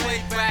mind is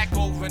played back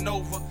over and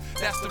over.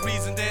 That's the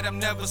reason that I'm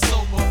never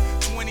sober.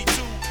 22,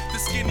 the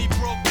skinny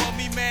broke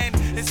bummy man.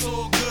 It's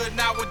all good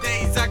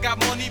nowadays, I got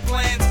money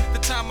plans. The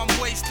time I'm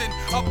wasting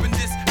up in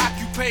this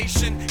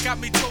occupation got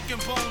me token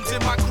bones in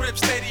my crib,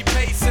 steady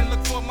pacing.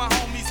 Look for my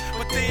homies,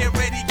 but they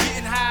already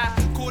getting high.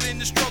 Caught in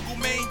the struggle,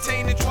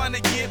 maintaining, trying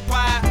to get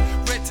by.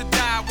 Ready to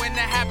die when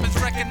that happens,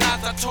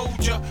 recognize I told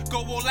ya. Go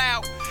all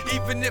out,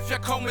 even if you're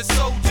common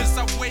soldiers.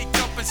 I wake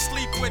up and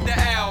sleep with the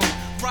L.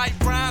 Write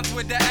rhymes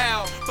with the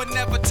L, but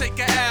never take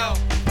a L.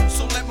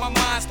 So let my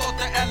mind start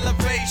the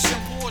elevation.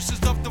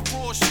 Portions of the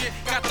raw shit,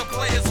 got the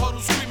players huddle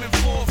screaming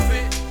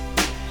forfeit.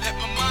 Let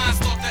my mind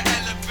start to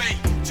elevate.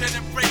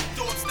 Generate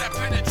thoughts that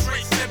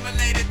penetrate,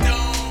 stimulated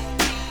dome.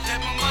 Let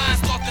my mind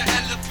start to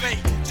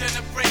elevate.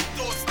 Generate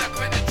thoughts that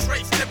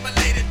penetrate,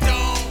 stimulated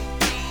dome.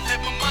 Let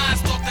my mind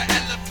start to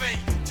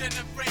elevate.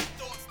 Generate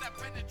thoughts that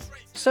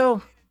penetrate.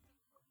 So,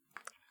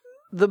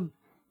 the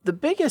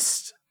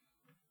biggest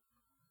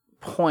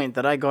point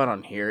that I got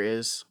on here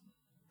is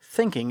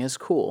thinking is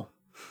cool.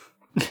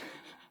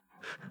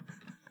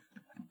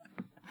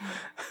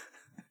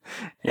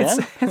 Yeah?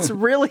 It's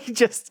really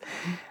just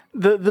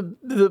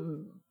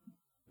the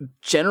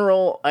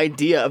general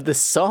idea of the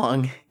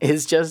song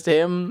is just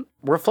him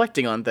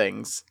reflecting on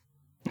things.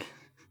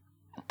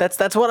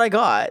 That's what I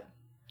got.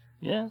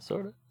 Yeah,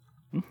 sort of.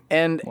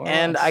 And More or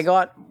and less. I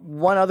got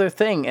one other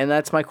thing, and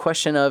that's my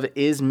question of,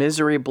 is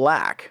misery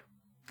black?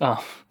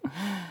 Oh.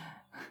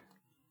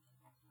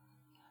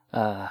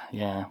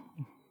 Yeah.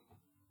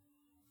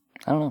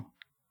 I don't know.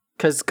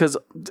 Cause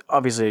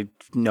obviously,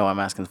 no, I'm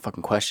asking the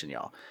fucking question,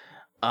 y'all.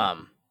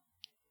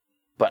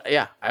 But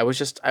yeah, I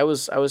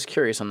was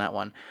curious on that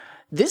one.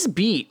 This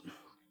beat,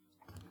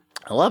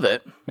 I love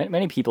it.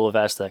 Many people have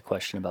asked that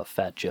question about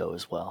Fat Joe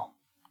as well,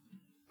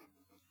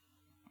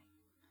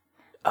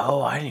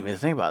 Oh, I didn't even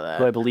think about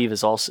who I that. believe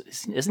is also...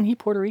 Isn't he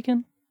Puerto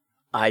Rican?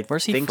 I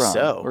Where's he think from?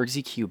 so. Or is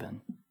he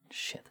Cuban?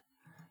 Shit.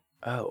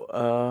 Oh,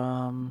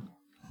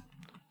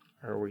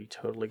 are we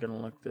totally gonna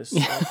look this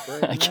up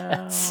right I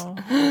guess.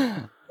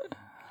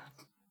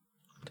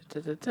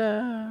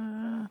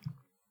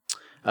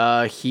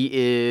 now? He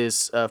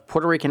is of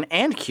Puerto Rican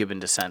and Cuban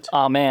descent.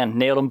 Oh man,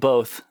 nailed them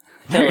both.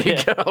 There Hell you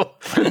yeah. go.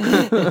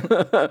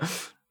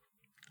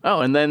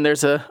 Oh, and then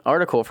there's an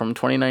article from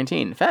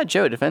 2019. Fat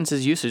Joe defends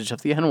his usage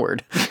of the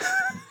N-word.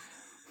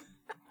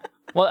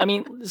 Well, I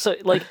mean, so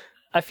like,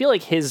 I feel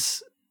like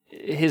his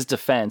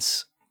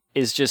defense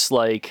is just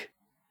like,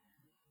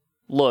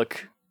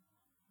 look,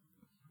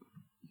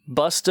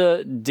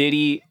 Busta,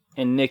 Diddy,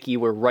 and Nicki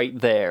were right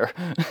there.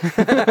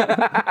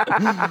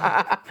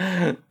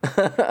 And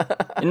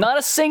not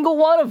a single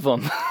one of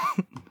them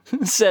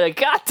said a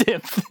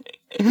goddamn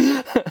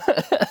thing.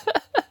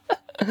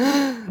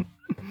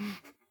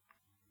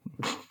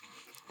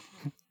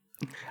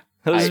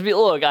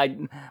 Look,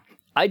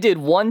 I did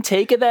one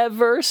take of that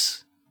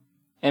verse,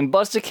 and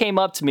Busta came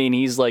up to me and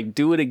he's like,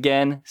 do it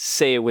again,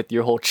 say it with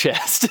your whole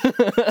chest.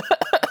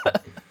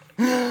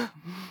 And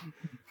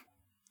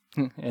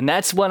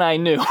that's when I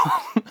knew.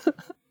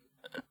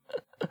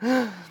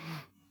 I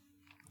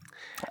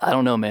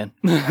don't know, man.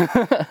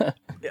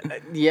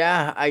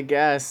 Yeah, I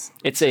guess.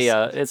 It's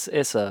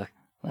a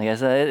like I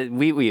said,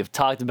 we have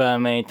talked about it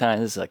many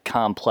times. This is a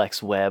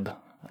complex web.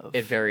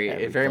 It very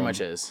everything.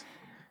 much is.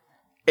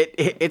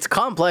 It's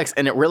complex,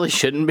 and it really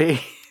shouldn't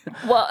be.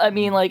 Well, I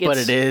mean, like, But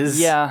it is.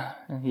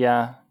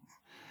 Yeah,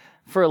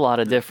 for a lot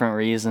of different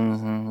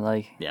reasons, and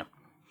like, Yeah.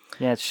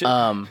 it shouldn't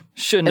And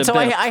have so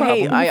been.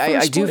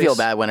 I do feel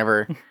bad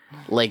whenever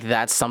like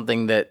that's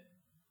something that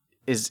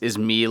is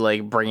me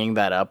like bringing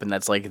that up, and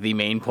that's like the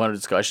main point of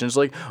discussion. It's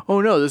like,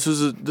 oh no,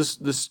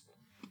 this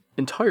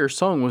entire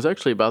song was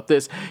actually about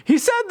this. He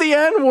said the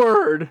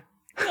N-word.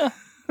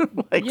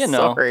 Like, You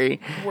know,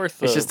 sorry.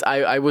 Worth It's a- just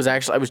I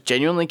was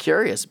genuinely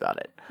curious about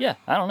it. Yeah,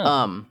 I don't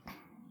know.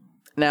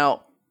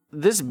 Now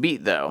this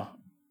beat though,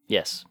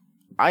 Yes.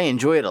 I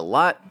enjoy it a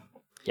lot.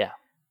 Yeah.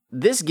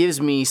 This gives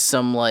me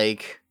some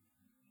like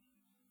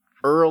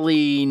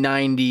early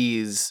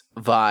 90s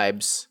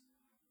vibes.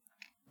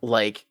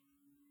 Like,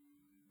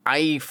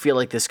 I feel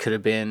like this could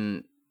have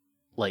been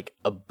like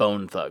a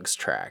Bone Thugs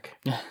track.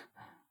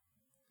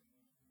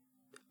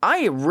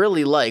 I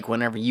really like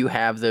whenever you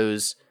have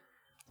those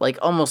like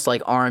almost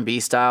like R&B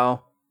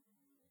style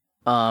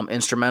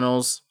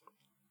instrumentals.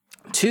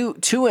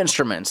 Two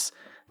instruments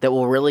that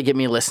will really get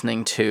me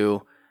listening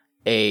to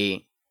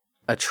a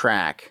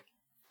track,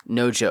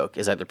 no joke,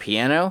 is either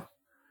piano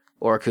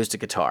or acoustic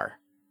guitar.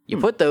 You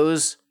put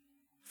those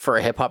for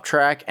a hip hop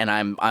track, and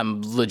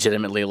I'm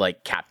legitimately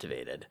like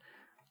captivated.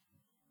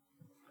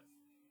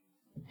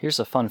 Here's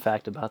a fun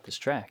fact about this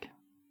track.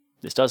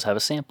 This does have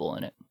a sample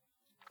in it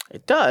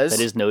It does.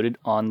 that is noted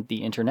on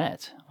the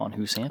internet on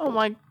Who Sampled. Oh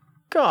my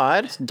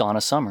god.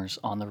 Donna Summers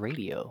on the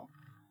radio,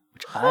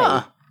 which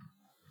Huh. I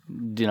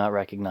do not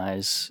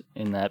recognize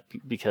in that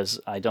because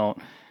I don't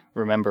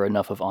remember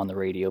enough of On the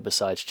Radio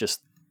besides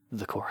just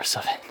the chorus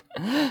of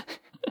it.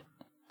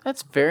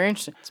 That's very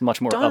interesting. It's a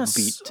much more Donna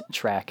upbeat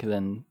track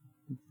than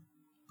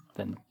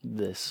than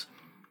this.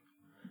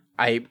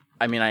 I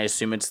mean, I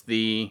assume it's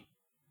the.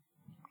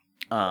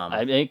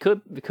 I mean, it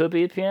could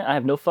be a piano. I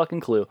have no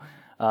fucking clue.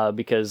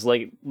 Because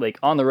like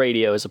On the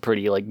Radio is a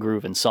pretty like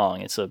grooving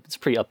song. It's a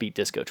pretty upbeat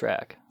disco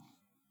track.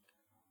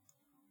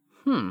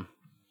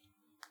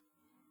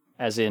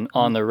 As in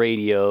On the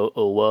Radio,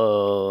 oh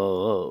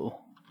whoa,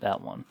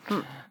 that one.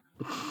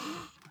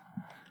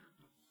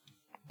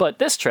 But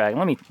this track,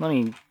 let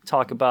me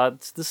talk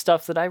about the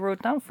stuff that I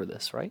wrote down for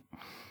this, right?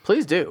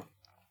 Please do.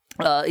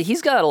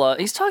 He's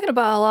talking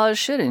about a lot of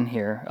shit in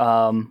here.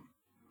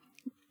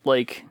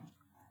 Like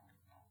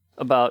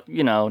about,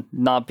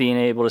 not being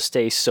able to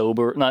stay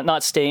sober,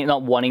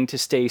 not wanting to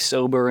stay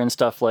sober and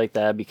stuff like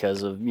that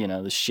because of,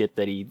 the shit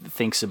that he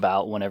thinks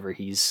about whenever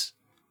he's,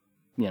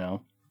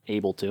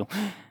 able to.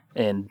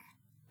 And,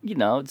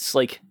 it's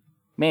like,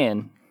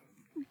 man,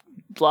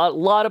 a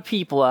lot of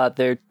people out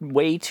there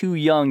way too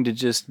young to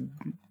just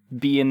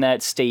be in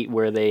that state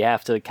where they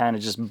have to kind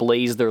of just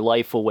blaze their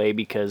life away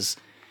because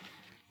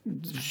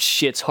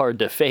shit's hard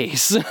to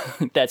face.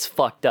 That's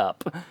fucked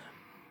up.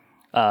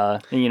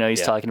 And,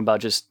 he's talking about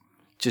just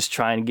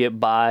trying to get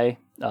by.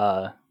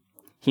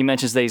 He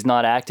mentions that he's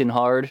not acting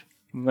hard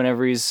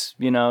whenever he's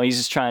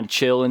just trying to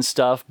chill and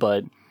stuff,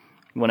 but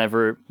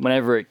whenever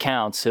it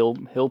counts, he'll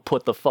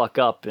put the fuck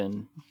up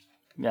and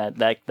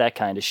that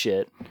kind of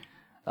shit.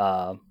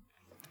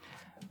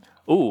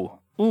 Ooh.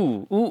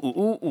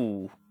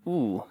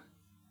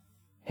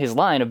 His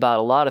line about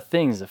a lot of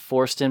things that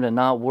forced him to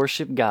not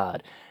worship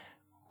God.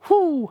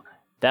 Whew.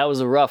 That was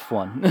a rough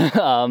one.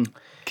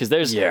 'Cause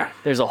there's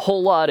a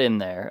whole lot in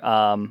there.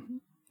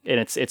 And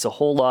it's a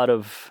whole lot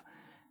of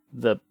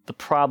the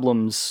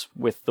problems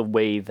with the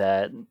way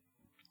that,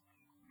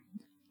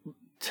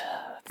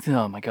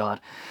 oh my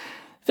God,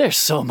 there's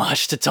so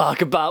much to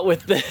talk about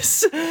with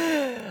this.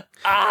 Yeah,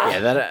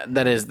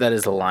 that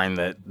is a line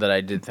that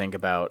I did think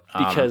about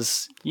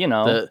because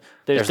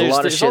there's a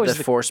lot of shit that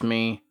forced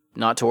me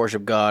not to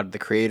worship God, the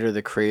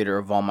creator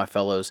of all my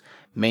fellows.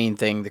 Main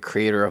thing, the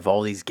creator of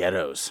all these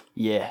ghettos.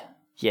 Yeah.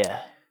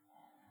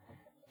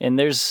 And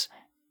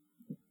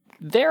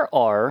there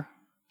are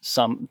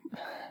some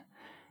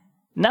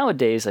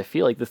nowadays. I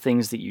feel like the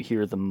things that you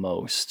hear the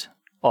most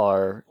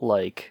are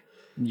like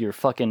your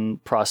fucking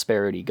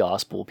prosperity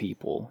gospel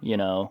people,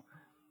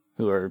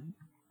 who are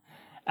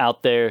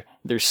out there.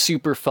 They're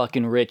super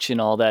fucking rich and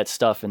all that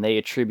stuff, and they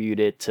attribute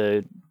it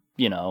to,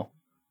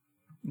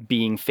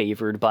 being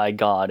favored by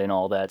God and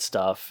all that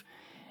stuff,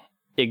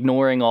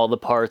 ignoring all the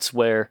parts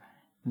where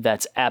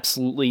that's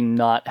absolutely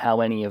not how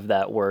any of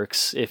that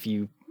works. If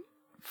you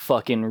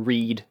fucking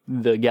read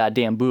the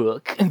goddamn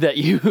book that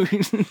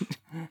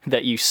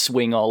you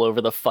swing all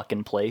over the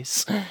fucking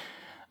place,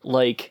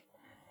 like,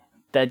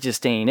 that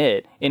just ain't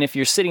it. And if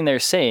you're sitting there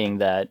saying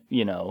that,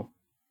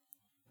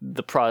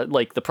 the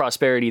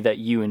prosperity that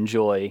you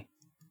enjoy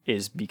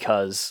is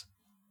because,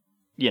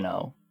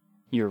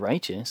 you're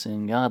righteous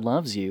and God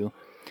loves you,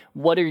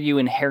 what are you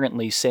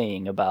inherently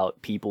saying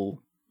about people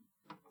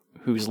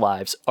whose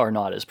lives are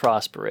not as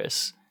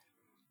prosperous?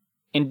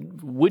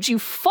 And would you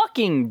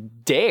fucking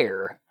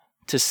dare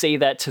to say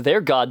that to their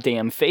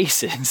goddamn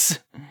faces?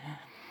 And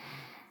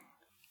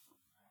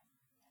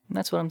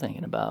that's what I'm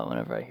thinking about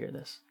whenever I hear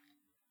this.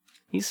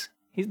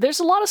 There's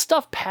a lot of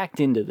stuff packed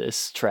into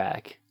this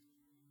track.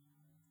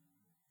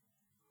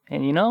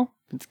 And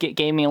it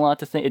gave me a lot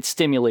to think. It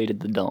stimulated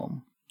the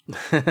dome.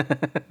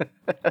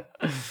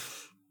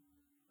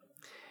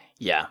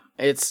 Yeah,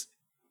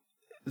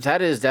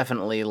 that is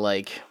definitely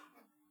like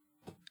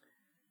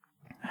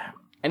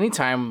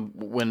anytime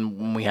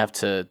when we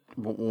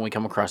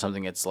come across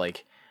something that's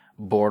like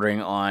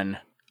bordering on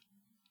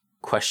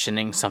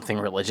questioning something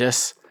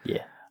religious.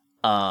 Yeah.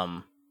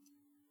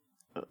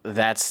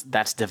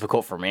 That's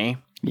difficult for me.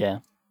 Yeah.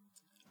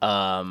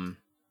 I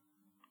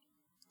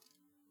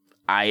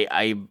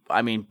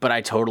mean, but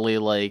I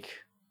totally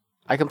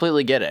I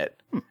completely get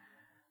it.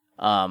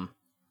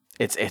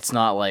 It's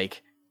not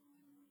like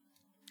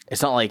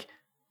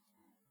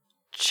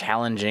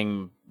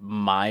challenging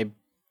my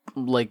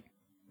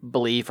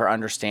belief or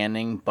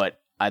understanding, but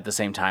at the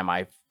same time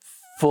I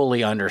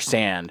fully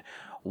understand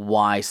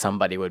why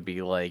somebody would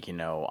be like,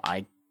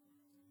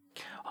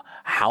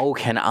 how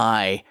can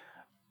I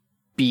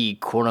be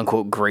quote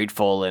unquote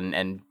grateful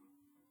and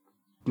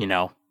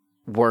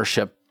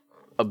worship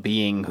a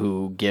being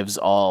who gives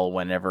all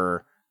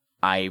whenever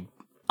I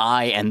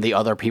and the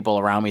other people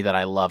around me that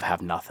I love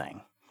have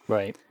nothing.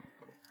 Right.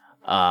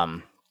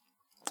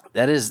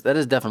 That is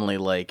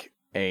definitely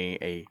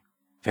a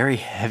very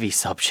heavy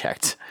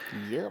subject.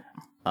 Yep.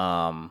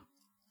 And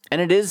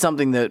it is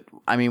something that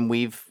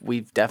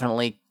we've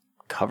definitely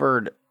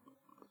covered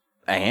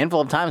a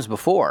handful of times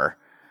before.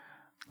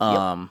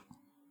 Yep.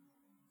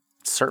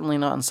 Certainly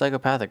not in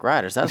Psychopathic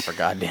Riders. That's for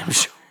goddamn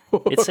sure.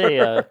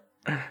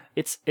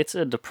 It's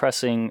a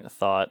depressing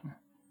thought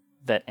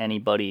that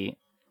anybody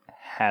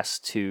has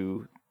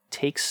to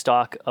take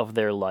stock of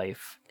their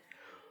life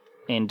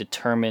and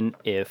determine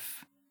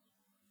if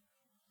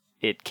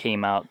it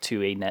came out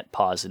to a net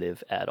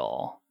positive at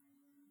all.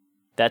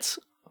 That's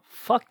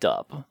fucked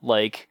up.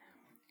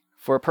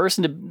 for a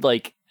person to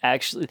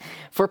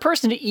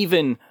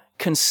even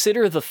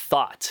consider the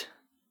thought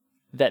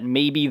that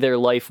maybe their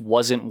life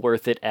wasn't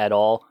worth it at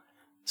all,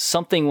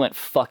 something went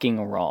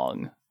fucking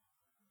wrong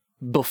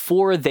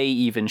before they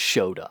even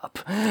showed up.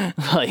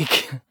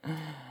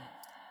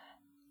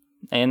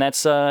 And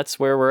that's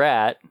where we're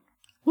at.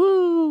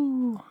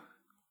 Woo!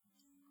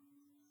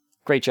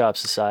 Great job,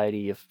 society.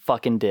 You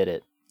fucking did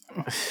it.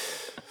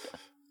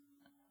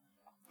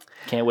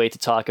 Can't wait to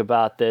talk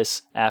about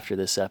this after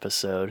this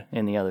episode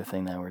and the other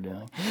thing that we're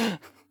doing.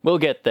 We'll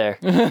get there.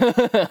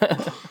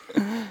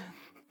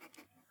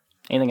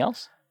 Anything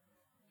else?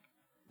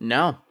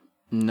 No.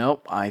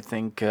 Nope. I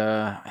think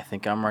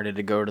I'm ready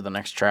to go to the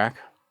next track.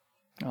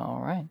 All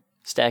right.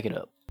 Stack it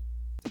up.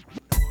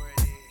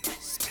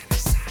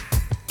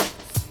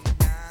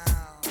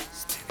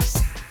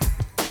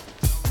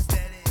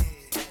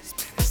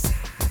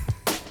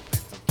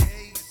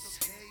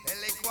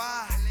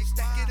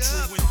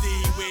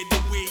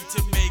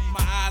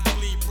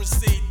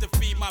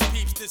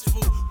 This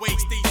food,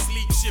 wakes, they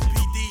sleep, shit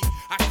PD.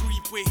 I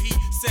creep with heat,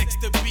 sex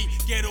the beat,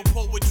 ghetto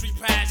poetry,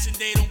 passion.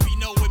 They don't be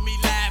knowing me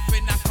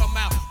laughing. I come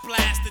out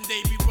blasting,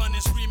 they be running,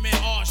 screaming,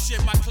 oh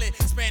shit, my clit,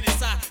 Spanish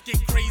side,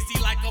 get crazy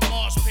like a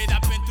marsh pit. I've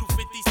been through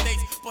 50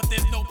 states, but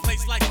there's no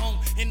place like home.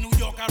 In New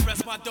York, I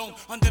rest my dome,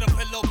 under the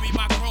pillow be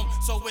my chrome.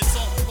 So it's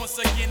on, once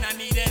again, I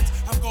need ends.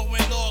 I'm going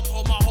log,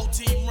 call my whole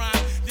team rhyme.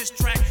 This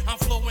track, I'm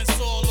flowing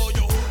solo,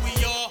 yo, who we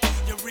are?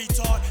 You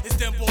retard, it's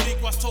them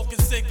Boricuas toking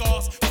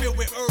cigars, filled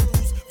with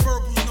herbals.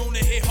 Verbals known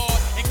to hit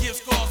hard and give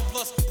scars,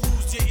 plus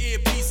bruise your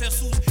earpiece.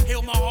 Jesus,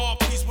 heal my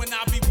heart, please. When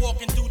I be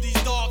walking through these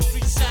dark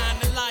streets, shine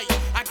the light.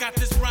 I got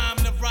this rhyme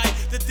to write,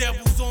 the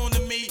devil's on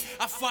to me.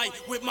 I fight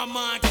with my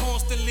mind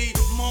constantly.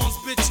 Mom's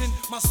bitching,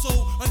 my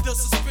soul under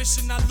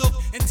suspicion. I look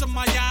into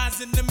my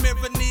eyes in the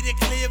mirror, need a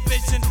clear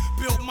vision.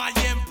 Build my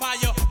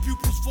empire,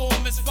 pupils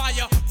form as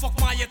fire. Fuck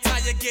my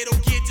attire, ghetto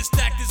gear, just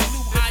stack this new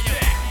higher.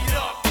 Back it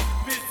up,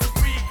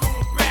 misery, go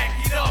back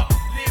it up.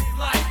 Live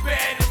life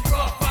bad and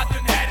rough, I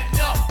done had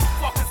enough.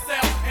 Fuck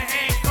yourself and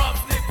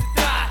handcuffs, live to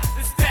die.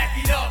 Let's stack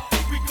it up,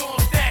 we gon'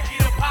 stack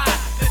it up high.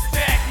 Let's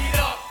stack it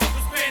up,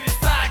 the Spanish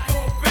side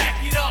gon'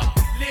 back it up.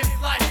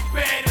 Live life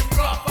bad and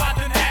rough, I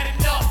done had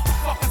enough.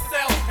 Fuck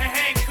yourself and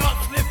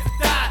handcuffs, live to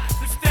die.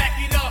 Let's stack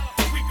it up,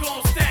 we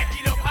gon' stack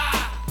it up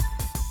high.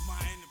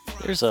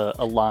 There's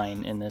a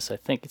line in this, I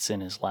think it's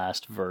in his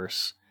last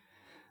verse,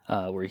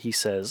 where he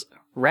says,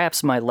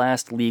 "Rap's my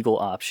last legal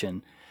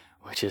option,"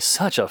 which is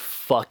such a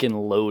fucking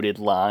loaded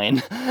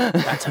line.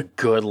 That's a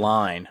good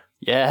line.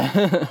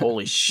 Yeah.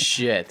 Holy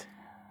shit.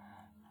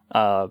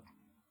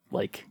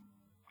 Like,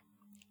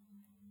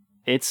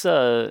 it's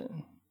a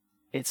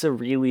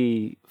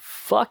really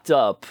fucked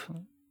up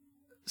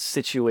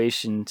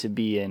situation to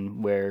be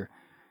in where,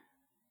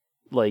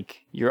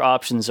 like, your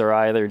options are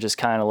either just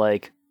kind of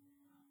like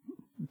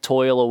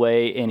toil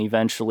away and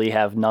eventually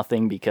have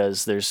nothing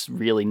because there's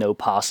really no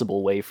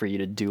possible way for you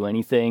to do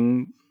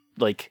anything.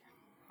 Like,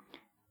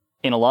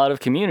 in a lot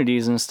of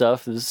communities and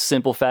stuff, the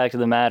simple fact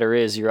of the matter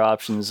is your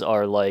options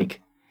are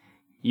like,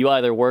 you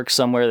either work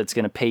somewhere that's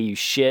going to pay you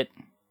shit,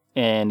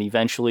 and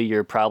eventually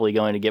you're probably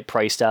going to get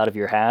priced out of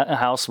your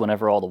house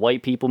whenever all the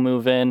white people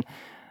move in,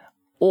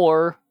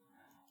 or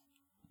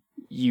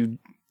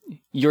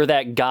you're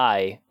that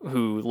guy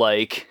who,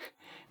 like,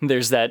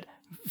 there's that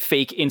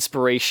fake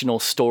inspirational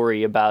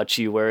story about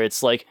you where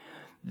it's like,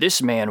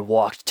 this man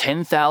walked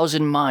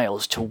 10,000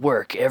 miles to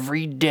work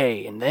every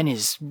day, and then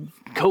his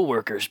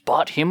coworkers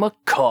bought him a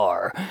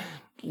car.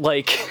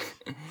 Like,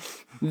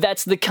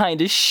 that's the kind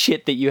of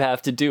shit that you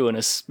have to do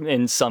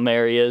in some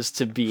areas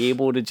to be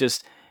able to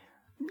just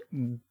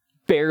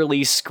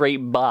barely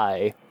scrape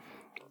by,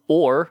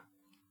 or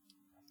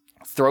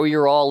throw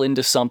your all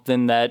into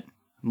something that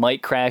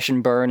might crash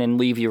and burn and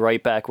leave you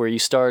right back where you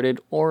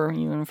started, or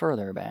even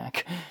further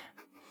back.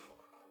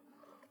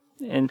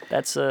 And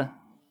that's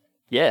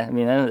yeah, I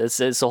mean, it's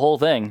the whole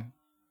thing.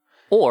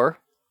 Or,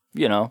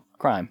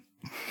 crime.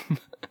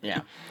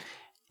 Yeah.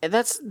 And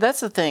that's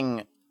the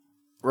thing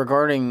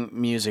regarding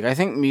music. I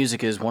think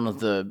music is one of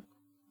the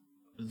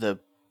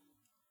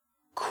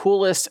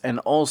coolest and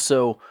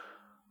also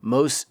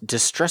most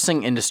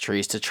distressing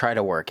industries to try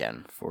to work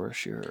in. For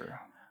sure.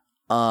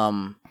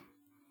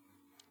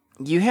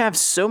 You have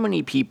so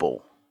many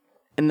people,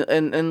 and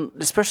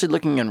especially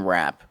looking in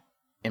rap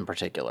in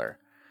particular.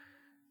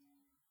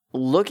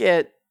 Look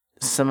at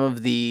some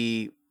of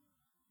the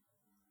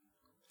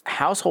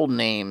household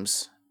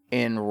names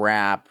in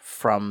rap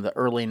from the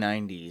early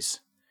 90s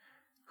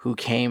who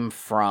came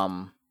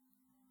from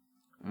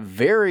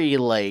very,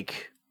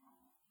 like,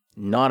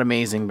 not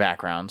amazing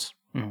backgrounds.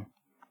 Mm.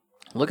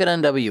 Look at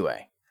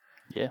NWA.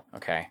 Yeah.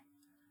 Okay.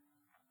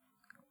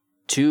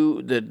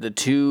 The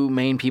two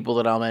main people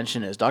that I'll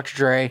mention is Dr.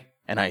 Dre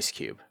and Ice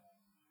Cube.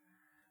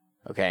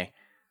 Okay.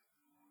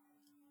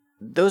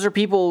 Those are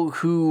people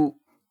who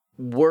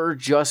were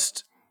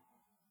just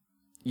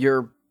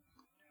your,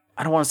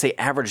 I don't want to say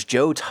average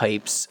Joe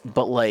types,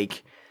 but,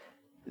 like,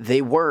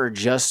 they were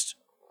just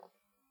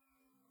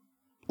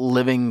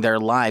living their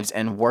lives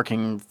and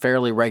working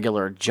fairly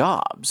regular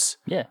jobs.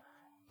 Yeah.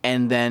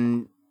 and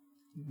then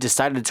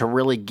decided to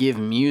really give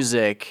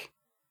music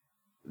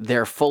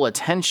their full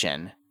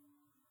attention,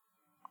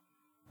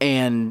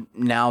 and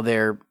now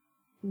they're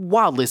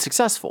wildly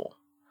successful.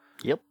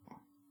 Yep.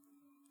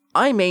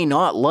 I may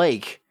not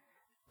like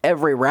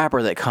every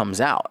rapper that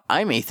comes out.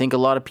 I may think a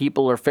lot of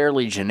people are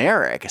fairly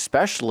generic,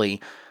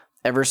 especially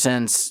ever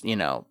since,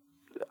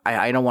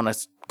 I don't want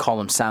to call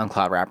them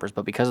SoundCloud rappers,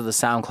 but because of the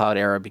SoundCloud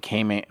era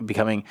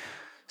becoming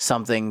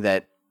something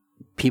that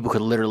people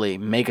could literally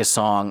make a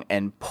song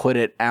and put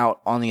it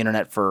out on the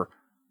internet for,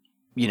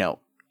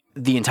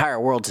 the entire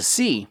world to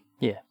see.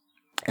 Yeah.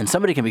 And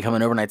somebody can become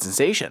an overnight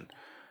sensation.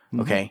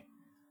 Mm-hmm. Okay.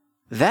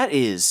 That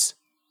is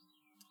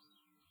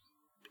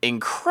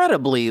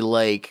incredibly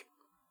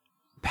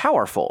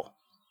powerful.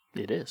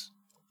 It is.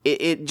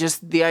 It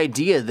just the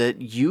idea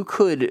that you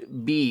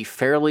could be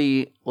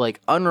fairly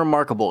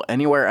unremarkable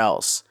anywhere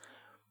else,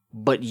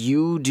 but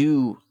you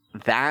do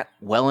that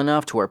well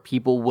enough to where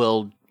people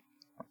will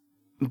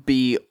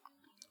be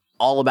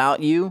all about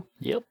you.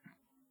 Yep.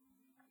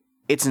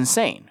 It's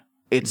insane.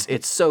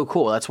 It's so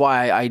cool. That's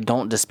why I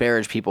don't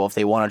disparage people if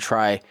they want to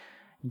try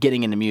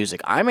getting into music.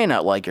 I may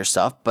not like your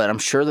stuff, but I'm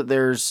sure that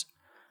there's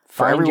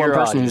for Find every one your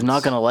person who's audience.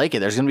 not going to like it,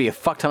 there's going to be a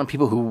fuck ton of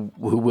people who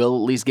will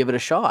at least give it a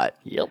shot.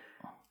 Yep.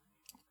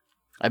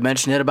 I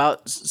mentioned it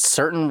about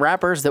certain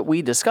rappers that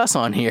we discuss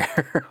on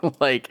here.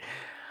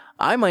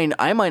 I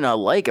might not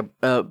like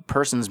a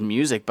person's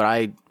music, but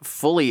I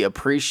fully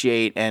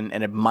appreciate and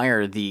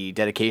admire the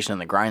dedication and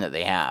the grind that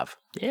they have.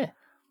 Yeah.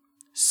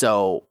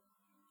 So,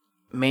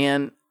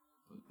 man,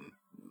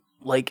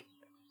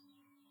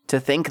 to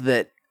think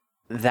that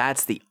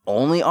that's the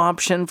only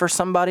option for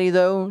somebody,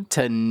 though,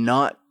 to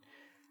not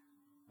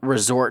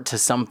resort to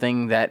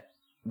something that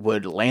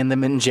would land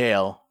them in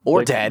jail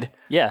or dead.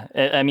 Yeah.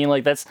 I mean,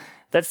 that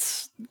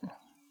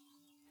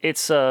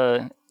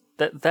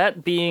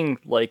being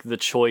the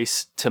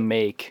choice to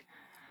make,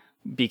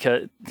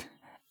 because,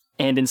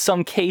 and in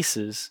some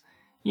cases,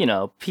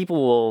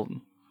 people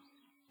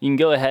you can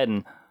go ahead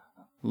and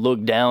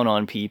look down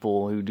on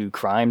people who do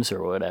crimes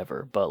or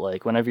whatever, but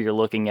whenever you're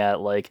looking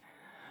at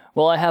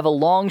well, I have a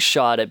long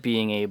shot at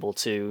being able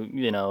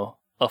to,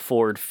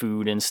 afford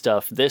food and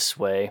stuff this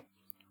way,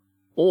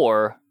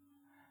 or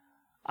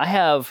I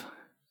have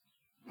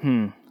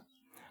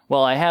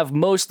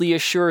mostly a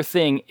sure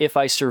thing if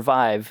I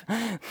survive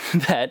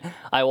that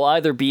I will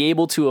either be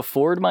able to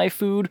afford my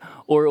food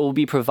or it will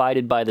be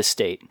provided by the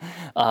state.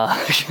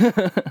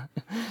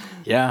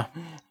 Yeah.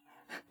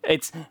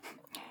 It's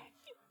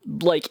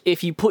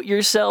if you put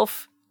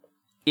yourself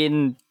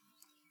in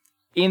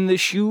the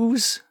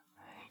shoes,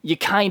 you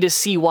kind of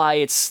see why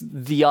it's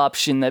the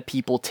option that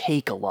people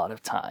take a lot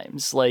of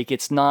times.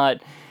 It's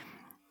not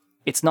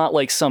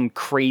some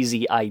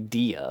crazy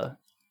idea.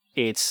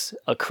 It's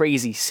a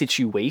crazy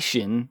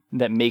situation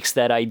that makes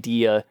that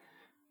idea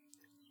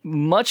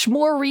much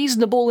more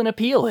reasonable and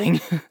appealing.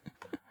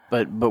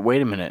 But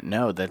wait a minute.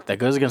 No, that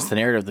goes against the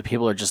narrative that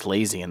people are just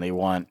lazy and they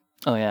want.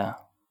 Oh yeah.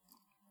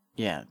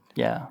 Yeah.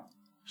 Yeah.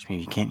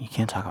 You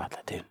can't talk about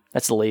that, dude.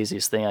 That's the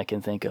laziest thing I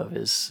can think of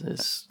is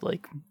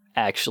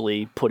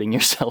actually putting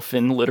yourself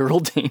in literal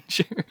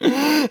danger.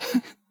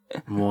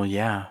 Well,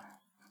 yeah.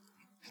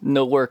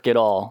 No work at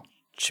all.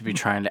 Should be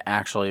trying to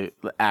actually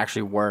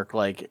work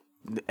like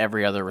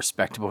every other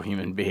respectable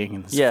human being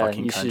in this Yeah,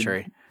 fucking you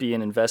country. should be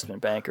an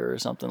investment banker or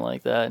something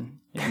like that.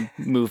 And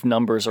move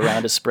numbers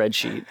around a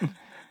spreadsheet.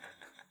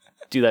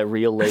 Do that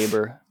real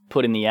labor.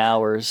 Put in the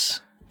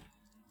hours.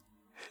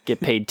 Get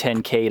paid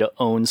 $10K to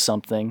own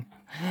something.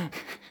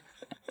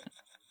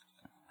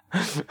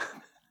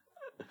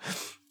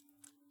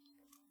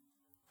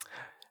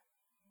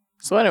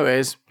 So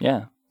anyways,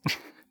 Yeah.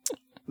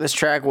 this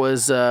track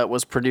was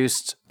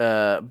produced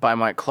by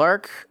Mike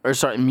Clark,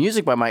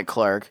 music by Mike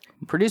Clark,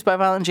 produced by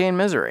Violent J and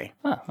Misery.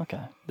 Oh,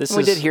 okay.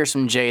 We did hear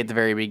some Jay at the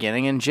very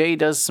beginning, and Jay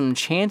does some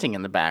chanting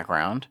in the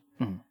background.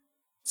 Mm-hmm.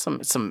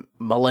 Some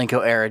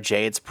Malenko era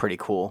Jay. It's pretty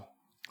cool.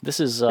 This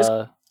is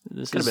could've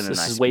been a this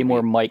nice is way movie.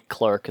 more Mike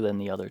Clark than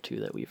the other two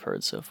that we've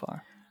heard so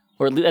far,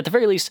 or at the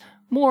very least,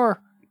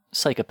 more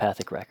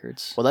Psychopathic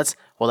records. Well,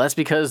 that's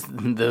because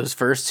those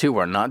first two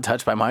were not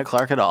touched by Mike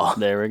Clark at all.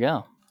 There we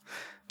go.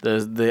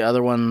 The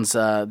other ones,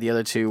 the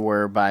other two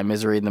were by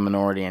Misery and the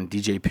Minority and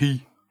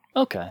DJP.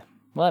 Okay,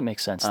 well that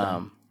makes sense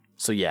then.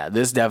 So yeah,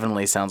 this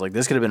definitely sounds like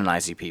this could have been an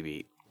ICP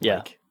beat.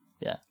 Yeah,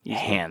 yeah.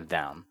 Hand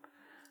down.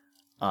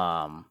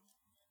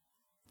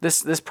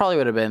 This probably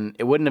would have been.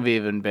 It wouldn't have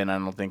even been. I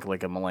don't think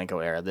like a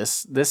Malenko era.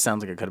 This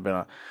sounds like it could have been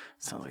a.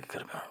 Sounds like it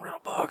could have been a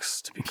Riddle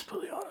Box. To be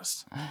completely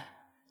honest.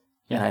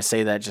 Yeah. And I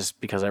say that just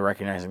because I'm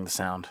recognizing the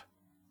sound,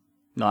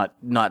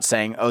 not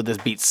saying, oh, this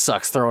beat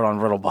sucks. Throw it on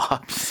Riddle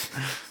Box.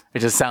 It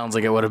just sounds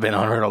like it would have been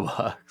on Riddle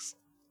Box.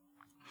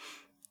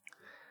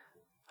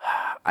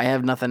 I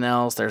have nothing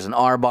else. There's an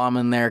R bomb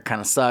in there.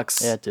 Kind of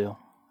sucks. Yeah, it do.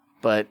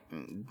 But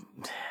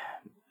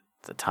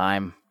the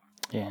time.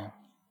 Yeah.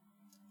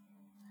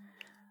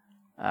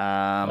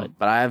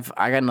 But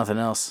I got nothing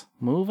else.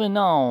 Moving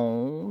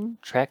on.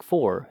 Track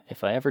 4,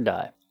 If I Ever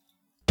Die.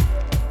 Mi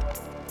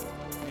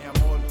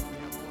amor,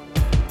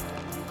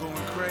 going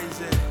crazy.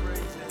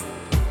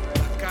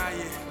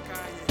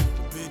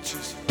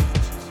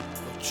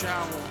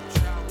 chavo,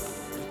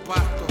 el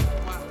pasto.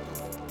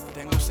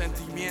 Tengo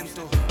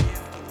sentimiento.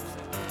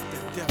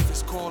 That death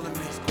is calling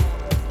me.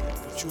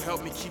 But you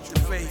help me keep the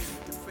faith.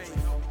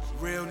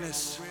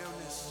 Realness.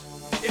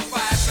 If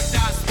I ever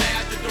die,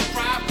 smile, you don't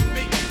ride with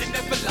me. You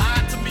never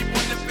lied to me,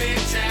 wanna be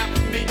a child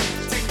with me.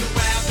 Take the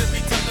round and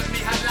be telling me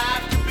how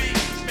life can be.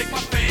 Make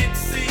my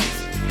fantasies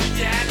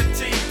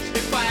reality.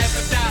 If I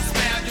ever die,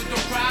 smile, you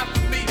don't ride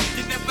with me.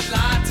 You never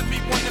lied to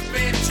me, wanna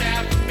be a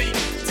child with me.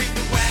 Take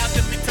the round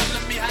and be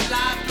telling me how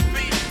life can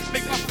be.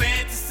 Make my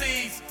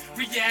fantasies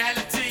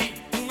reality.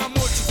 Un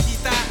amor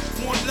chiquita,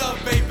 one love,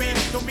 baby.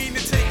 Don't mean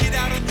to take it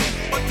out on you,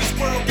 but this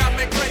world got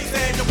me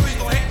crazy. No, please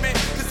don't hate me,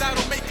 cause I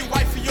don't make you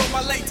wifey, you're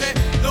my lady.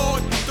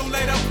 Lord, don't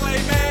let her play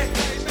me.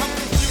 I'm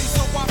confused,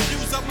 so I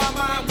fuse up my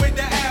mind with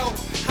the L.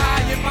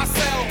 High in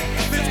myself,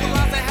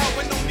 visualize the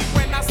hell, and only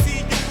when I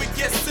see you it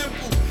gets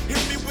simple.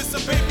 Hit me with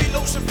some baby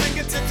lotion,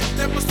 fingertips,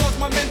 that restores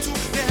my mental.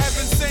 They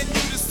haven't sent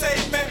you to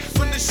save me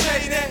from the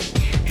shade that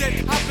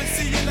I've been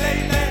seeing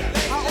lately.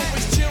 I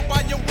always chill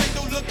by your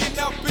window, looking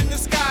up in the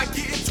sky,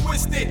 getting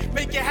twisted.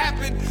 Make it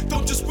happen,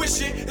 don't just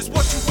wish it, it's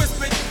what you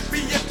whispered.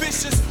 Be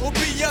ambitious or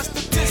be a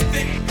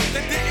statistic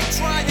that didn't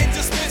try and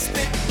just missed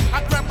it. I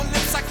grabbed her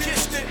lips, I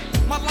kissed it.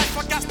 My life,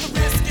 I got to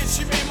risk it.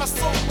 She made my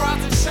soul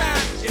rise and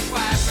shine. If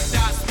I ever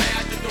die,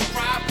 smile, you don't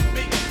ride with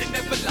me. You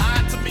never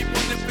lied to me,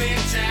 wanna be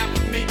a child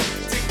with me.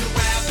 Take the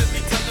round and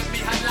be telling me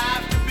how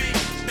life can be.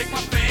 Make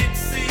my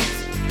fantasies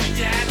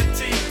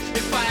reality.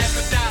 If I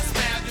ever die,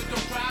 smile, you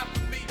don't ride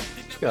with me.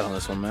 Got on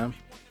this one, man.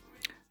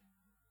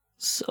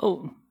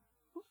 So,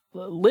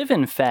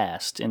 living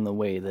fast in the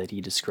way that he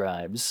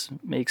describes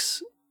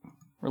makes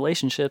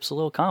relationships a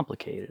little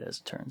complicated, as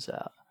it turns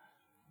out.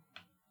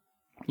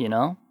 You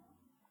know?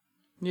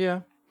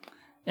 Yeah.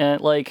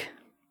 And like,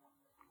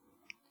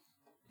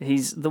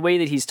 the way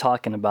that he's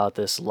talking about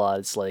this a lot,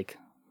 it's like,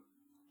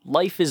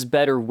 life is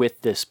better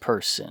with this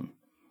person,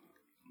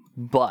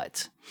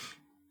 but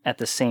at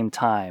the same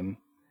time,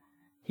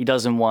 he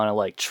doesn't want to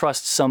like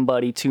trust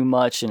somebody too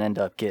much and end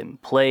up getting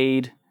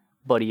played,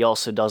 but he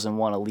also doesn't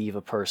want to leave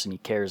a person he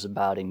cares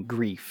about in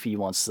grief. He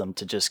wants them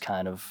to just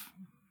kind of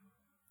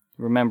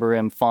remember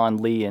him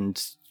fondly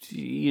and,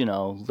 you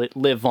know,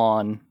 live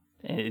on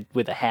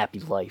with a happy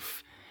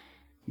life,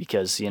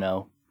 because, you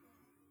know,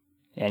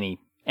 any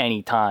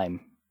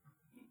time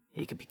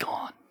he could be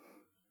gone.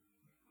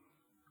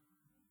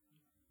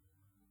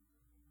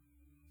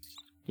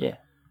 Yeah.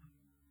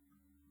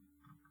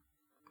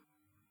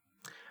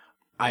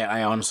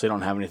 I honestly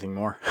don't have anything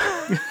more.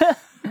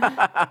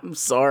 I'm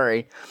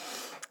sorry.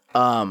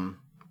 I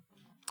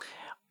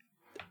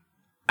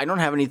don't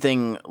have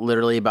anything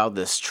literally about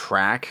this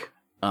track.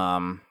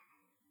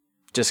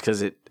 Just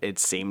because it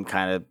seemed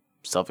kind of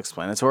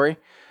self-explanatory.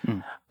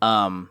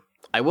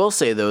 I will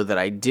say, though, that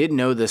I did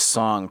know this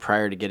song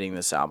prior to getting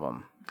this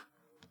album,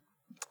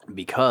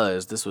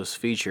 because this was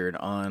featured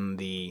on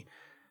the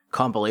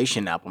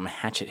compilation album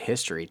Hatchet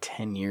History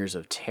 10 Years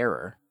of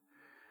Terror,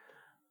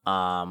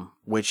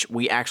 which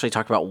we actually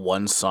talked about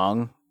one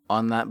song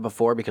on that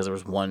before, because there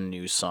was one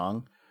new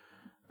song.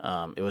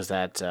 It was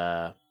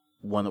that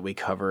one that we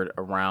covered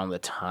around the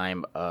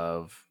time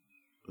of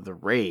The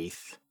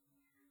Wraith,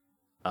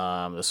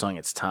 the song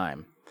It's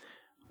Time.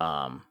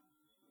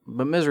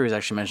 But Misery is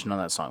actually mentioned on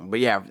that song. But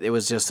yeah, it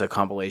was just a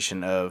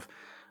compilation of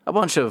a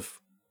bunch of,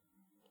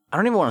 I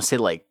don't even want to say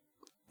like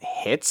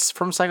hits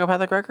from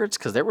Psychopathic Records,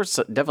 because there were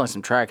definitely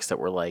some tracks that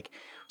were like, it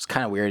was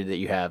kind of weird that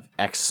you have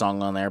X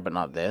song on there, but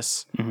not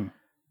this. Mm-hmm.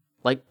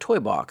 Like Toy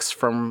Box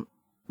from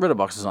Riddle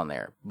Box is on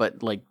there,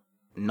 but like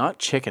not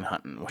Chicken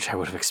Hunting, which I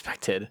would have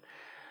expected.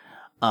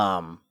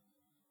 But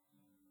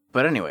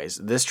anyways,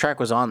 this track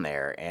was on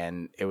there,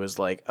 and it was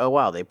like, oh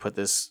wow, they put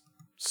this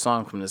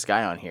song from this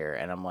guy on here,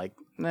 and I'm like,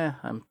 nah,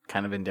 I'm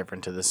kind of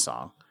indifferent to this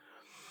song.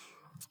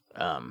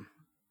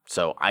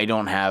 So I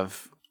don't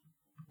have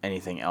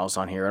anything else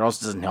on here. It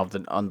also doesn't help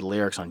that on the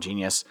lyrics on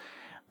Genius,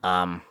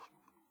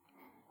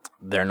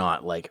 they're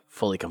not like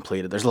fully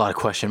completed. There's a lot of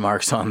question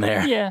marks on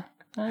there. Yeah,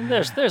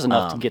 there's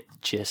enough to get the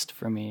gist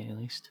for me, at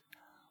least.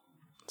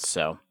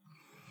 So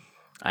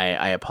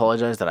I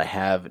apologize that I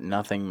have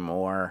nothing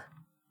more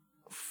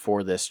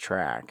for this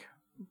track,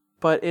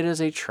 but it is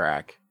a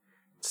track.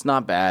 It's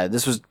not bad.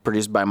 This was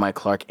produced by Mike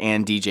Clark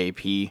and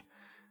DJP.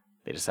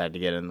 They decided to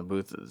get in the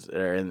booth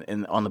or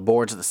in on the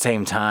boards at the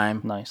same time.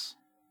 Nice.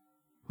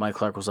 Mike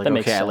Clark was like,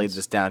 okay, I laid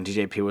this down.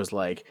 DJP was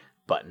like,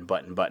 button,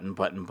 button, button,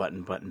 button,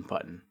 button, button,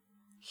 button.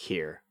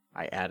 Here,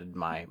 I added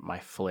my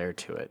flair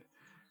to it.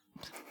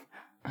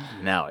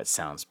 Now it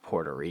sounds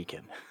Puerto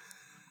Rican.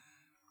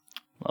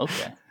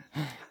 Okay.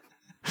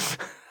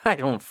 I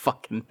don't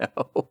fucking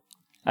know.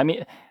 I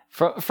mean,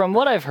 from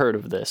what I've heard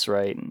of this,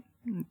 right,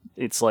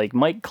 it's like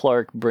Mike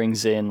Clark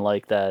brings in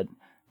like that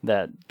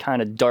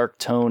kind of dark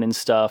tone and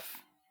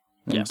stuff,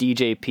 and yes.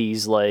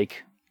 DJP's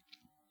like,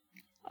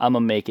 I'm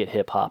gonna make it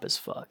hip hop as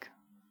fuck.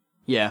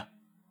 Yeah.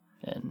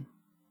 And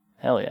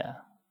hell yeah.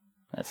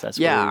 That's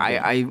yeah,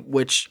 I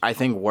which I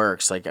think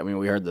works. Like, I mean,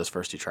 we heard those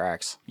first two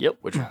tracks. Yep.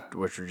 Which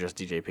were just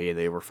DJP.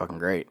 They were fucking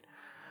great.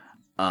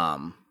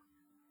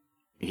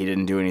 he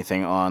didn't do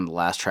anything on the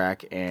last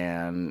track,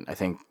 and I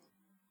think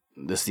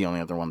this is the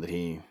only other one that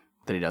he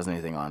does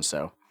anything on.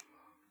 So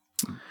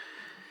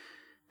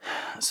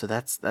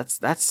that's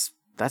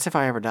If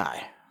I Ever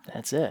Die.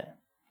 That's it.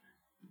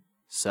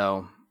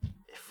 So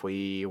if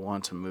we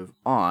want to move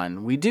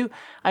on, we do.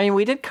 I mean,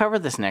 we did cover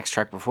this next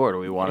track before. Do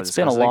we want to? It's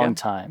been a discuss it long again?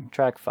 time.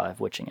 Track 5,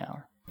 Witching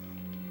Hour.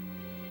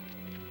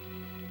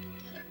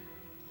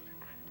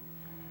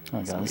 Oh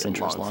It's god, gonna this be a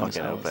intro's long long as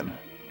fucking hell, open.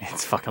 isn't it?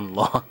 It's fucking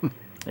long.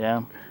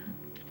 Yeah.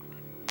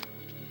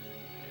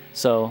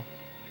 So,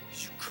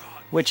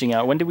 Witching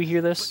Hour. When did we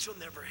hear this?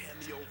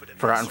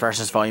 Forgotten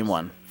Freshness Volume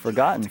 1.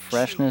 Forgotten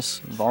Freshness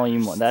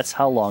Volume 1. That's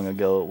how long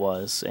ago it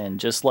was. And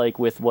just like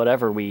with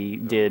whatever we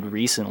did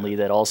recently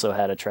that also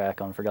had a track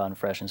on Forgotten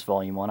Freshness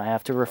Volume 1, I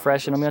have to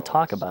refresh it. I'm going to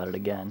talk about it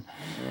again.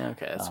 Yeah,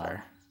 okay, that's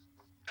fair.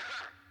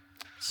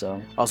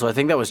 So, Also, I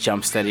think that was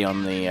Jump Steady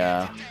on the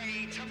yeah,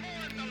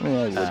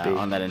 it would be.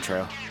 on that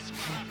intro.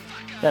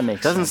 That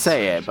makes Doesn't sense.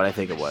 say it, but I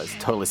think it was.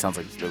 Totally sounds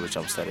like it was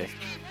Jump Steady.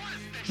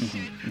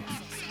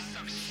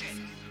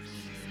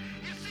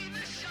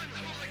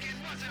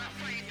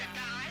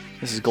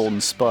 This is Golden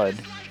Spud.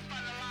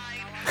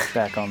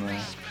 Back on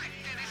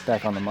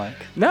the mic.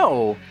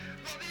 No,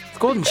 it's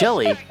Golden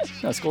Jelly.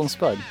 No, it's Golden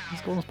Spud.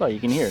 It's Golden Spud. You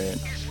can hear it.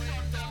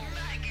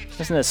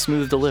 Isn't that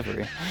smooth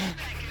delivery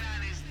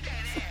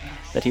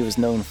that he was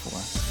known for?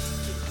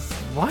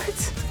 What?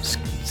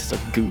 Just a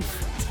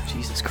goof.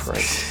 Jesus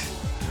Christ.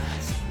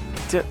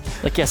 D-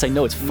 Like, yes, I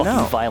know it's fucking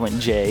No. Violent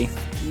J,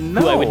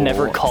 who I would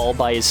never No. call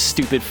by his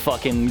stupid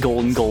fucking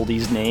Golden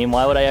Goldie's name.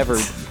 Why would I ever?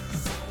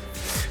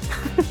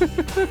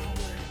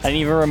 I didn't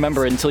even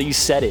remember it until you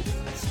said it.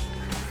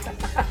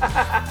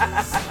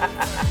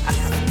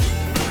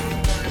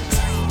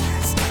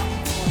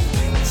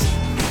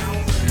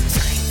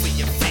 Time for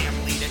your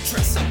family to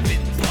dress up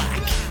in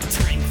black.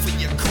 Time for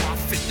your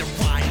coffin to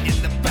ride in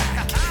the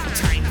back.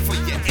 Time for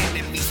your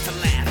enemies to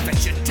laugh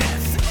at your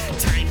death.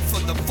 Time for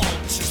the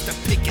vultures to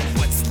pick at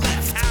what's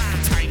left.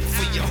 Time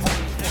for your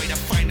homeboy to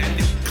find a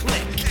new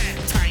clique.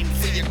 Time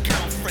for your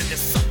girlfriend to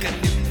suck a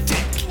new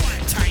dick.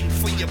 Time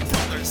for your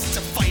brothers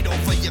to fight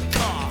over your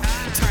car.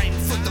 Time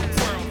for the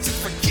world to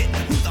forget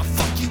who the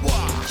fuck you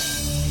are.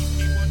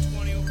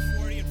 120 over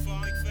 40 and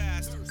falling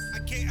fast. I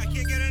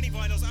can't get any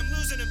vitals. I'm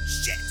losing them.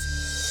 Shit.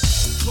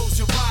 Close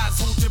your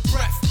eyes, hold your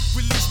breath,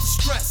 release the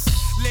stress.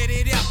 Let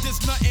it out, there's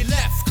nothing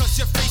left, cause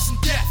you're facing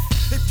death.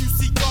 If you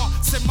see God,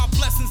 send my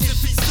blessings if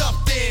he's up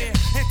there.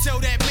 And tell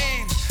that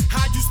man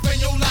how you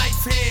spend your life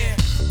here.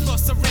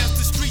 Plus around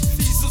the street,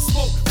 diesel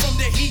smoke from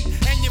the heat.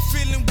 And you're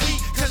feeling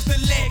weak, cause the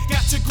lead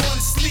got you going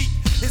to sleep.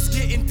 It's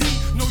getting deep,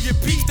 know your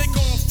beef, they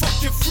gon' fuck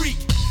your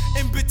freak.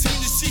 In between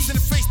the sheets in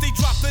the face, they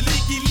drop the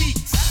leaky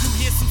leaks.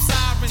 You hear some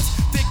sirens,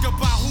 think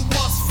about who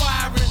was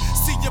firing.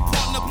 See your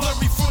partner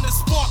blurry from the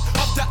spark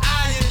of the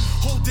iron.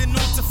 Holding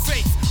on to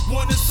faith,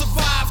 wanna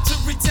survive to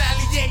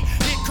retaliate.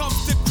 Here comes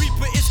the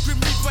creeper, it's Grim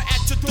Reaper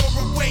at your door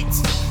and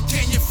waits.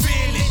 Can you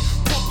feel it?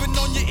 Pumping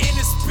on your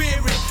inner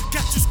spirit.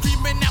 Got you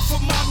screaming out for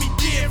mommy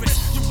dearest.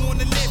 You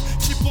wanna live,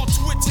 keep on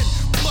twitching,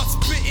 blood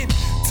spitting.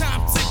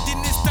 Time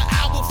ticking, it's the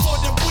hour for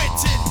the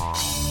witching.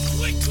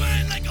 Quit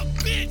crying like a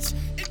bitch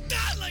and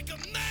die like a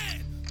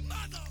man,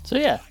 mother. So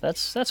yeah,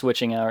 that's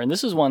Witching Hour, and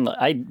this is one that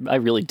I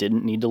really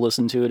didn't need to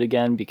listen to it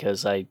again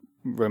because I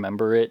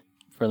remember it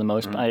for the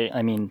most.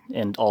 I mean,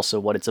 and also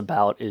what it's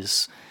about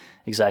is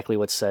exactly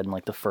what's said in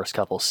like the first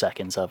couple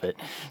seconds of it.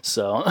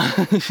 So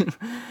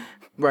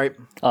Right.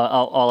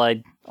 all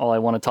I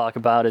want to talk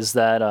about is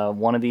that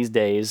one of these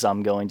days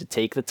I'm going to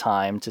take the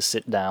time to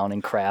sit down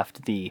and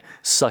craft the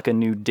suck a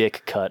new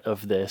dick cut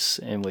of this,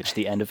 in which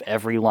the end of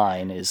every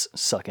line is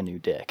suck a new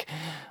dick.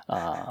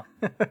 And,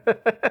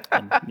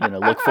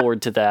 look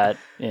forward to that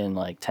in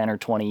like 10 or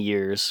 20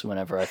 years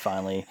whenever I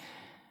finally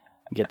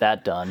get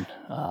that done.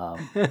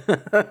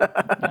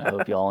 I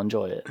hope you all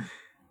enjoy it.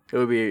 It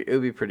would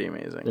be pretty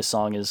amazing. This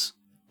song is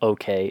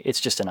okay.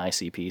 It's just an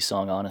ICP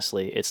song,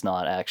 honestly. It's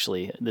not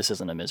actually, this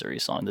isn't a Misery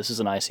song. This is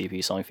an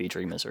ICP song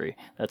featuring Misery.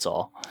 That's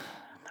all.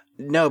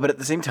 No, but at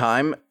the same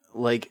time,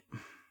 like,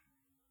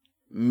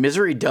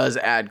 Misery does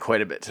add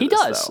quite a bit to He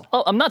this, does. though.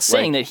 Oh, I'm not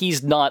saying Like- that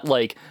he's not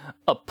like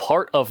a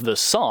part of the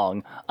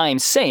song. I'm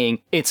saying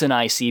it's an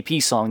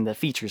ICP song that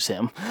features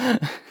him.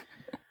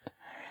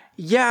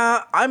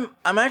 Yeah, I'm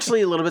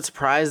actually a little bit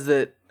surprised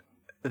that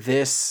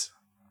this.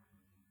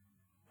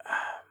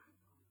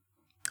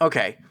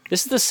 Okay,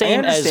 This is the same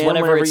as understand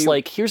whenever whenever it's you-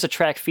 like, here's a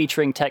track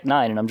featuring Tech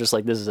Nine, and I'm just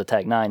like, this is a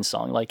Tech Nine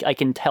song. Like, I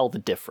can tell the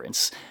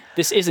difference.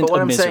 This isn't what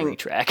a I'm Misery saying-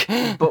 track.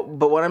 but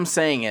what I'm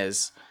saying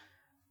is,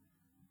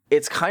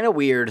 it's kind of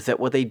weird that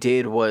what they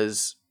did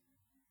was,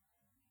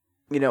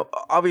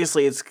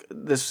 obviously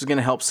this is going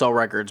to help sell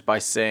records by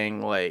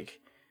saying like,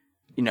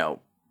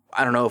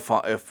 I don't know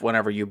if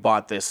whenever you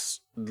bought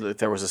this, if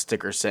there was a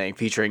sticker saying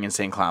featuring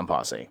Insane Clown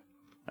Posse.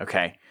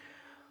 Okay.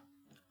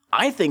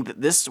 I think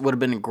that this would have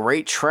been a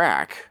great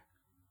track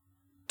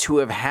to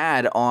have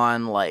had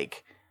on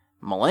like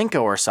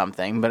Malenko or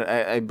something, but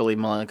I believe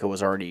Malenko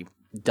was already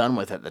done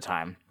with at the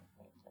time.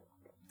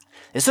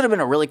 This would have been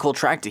a really cool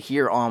track to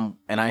hear on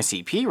an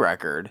ICP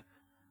record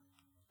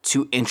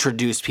to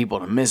introduce people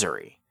to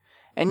Misery.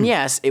 And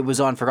yes, it was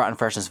on Forgotten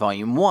Freshness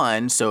Volume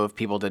 1, so if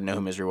people didn't know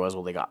who Misery was,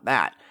 well, they got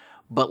that.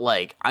 But,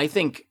 like, I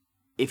think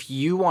if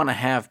you want to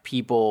have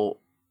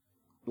people,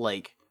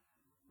 like,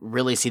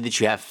 really see that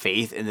you have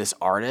faith in this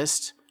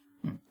artist,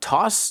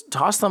 toss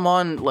them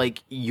on,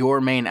 like, your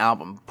main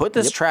album. Put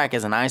this track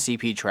as an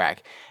ICP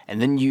track,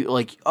 and then you,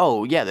 like,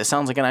 oh, yeah, this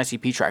sounds like an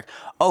ICP track.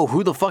 Oh,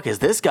 who the fuck is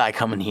this guy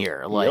coming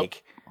here?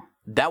 Like,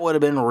 that would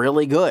have been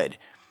really good.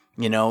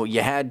 You know,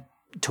 you had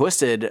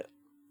Twisted...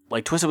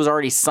 Like, Twisted was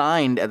already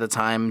signed at the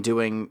time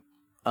doing,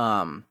 they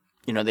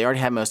already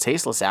had Most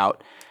Tasteless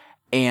out,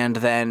 and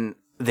then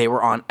they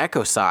were on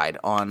Echo Side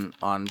on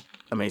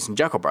Amazing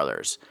Jekyll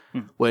Brothers,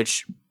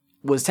 which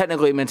was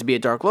technically meant to be a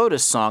Dark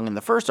Lotus song in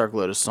the first Dark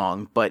Lotus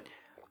song, but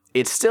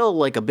it's still,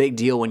 like, a big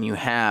deal when you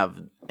have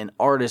an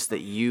artist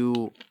that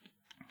you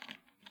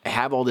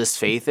have all this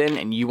faith in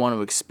and you want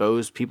to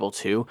expose people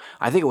to.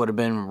 I think it would have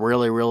been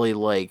really, really,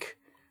 like,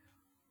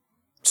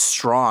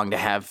 strong to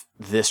have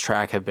this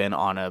track have been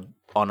on a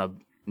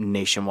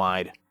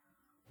nationwide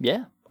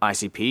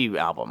ICP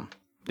album.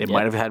 It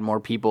might have had more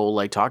people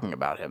like talking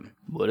about him.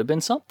 Would have been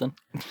something.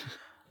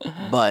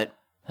 But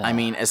I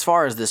mean, as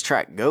far as this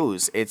track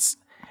goes, it's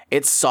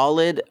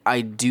solid. I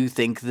do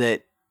think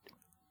that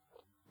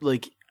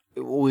like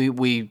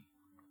we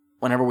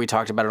whenever we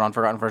talked about it on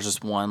Forgotten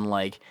Freshness 1,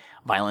 like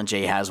Violent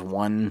J has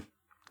one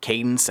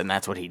cadence and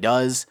that's what he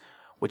does,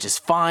 which is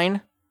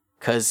fine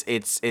cuz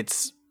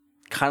it's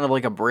kind of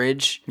like a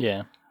bridge.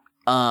 Yeah.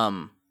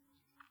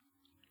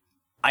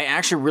 I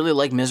actually really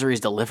like Misery's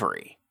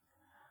delivery.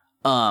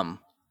 One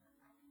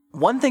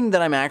thing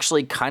that I'm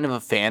actually kind of a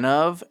fan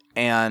of,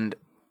 and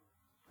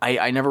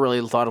I never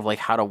really thought of like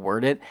how to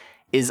word it,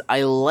 is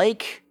I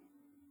like,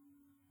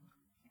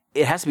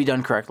 it has to be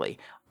done correctly.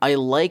 I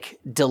like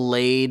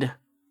delayed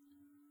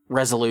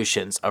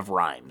resolutions of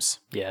rhymes.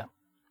 Yeah.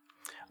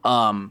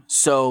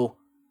 So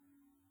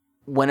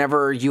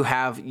whenever you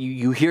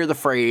hear the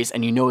phrase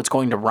and you know it's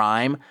going to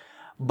rhyme,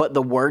 but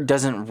the word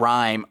doesn't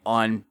rhyme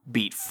on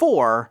beat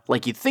 4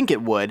 like you'd think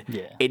it would.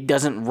 Yeah. It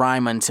doesn't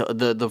rhyme until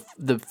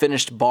the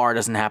finished bar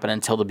doesn't happen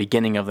until the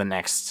beginning of the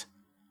next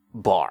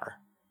bar.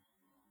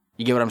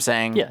 You get what I'm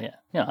saying? Yeah,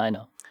 I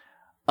know.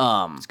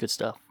 It's good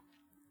stuff.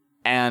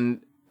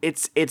 And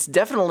it's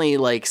definitely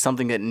like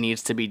something that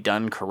needs to be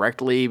done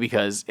correctly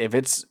because if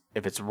it's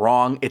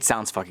wrong, it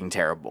sounds fucking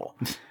terrible.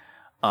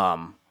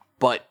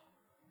 But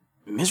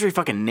Misery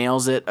fucking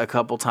nails it a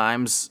couple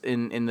times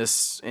in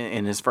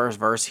his first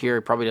verse here.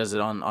 He probably does it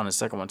on his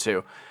second one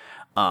too.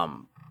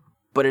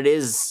 But it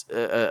is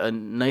a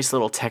nice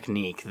little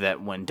technique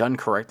that when done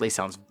correctly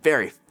sounds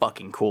very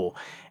fucking cool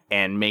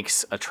and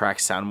makes a track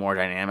sound more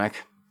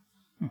dynamic.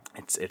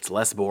 It's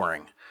less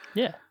boring.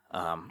 Yeah.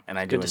 And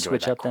I do good to enjoy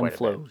switch that up them quite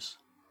flows.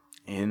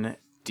 a bit.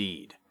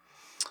 Indeed.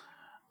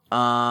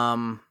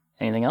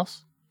 Anything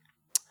else?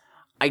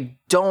 I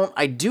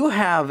do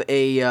have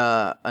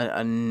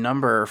a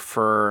number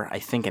for, I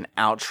think, an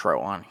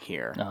outro on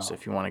here. Oh. So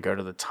if you want to go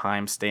to the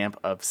timestamp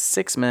of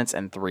 6 minutes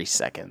and 3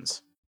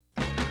 seconds.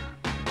 Shit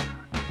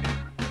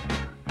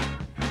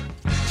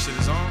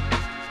is on.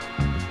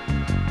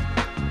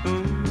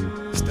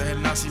 Este es el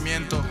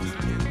nacimiento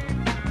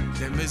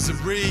de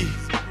Misery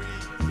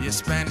y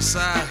Spanish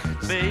Side.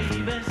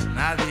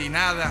 Nadie y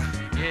nada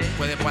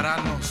puede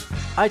pararnos.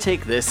 I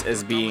take this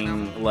as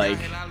being like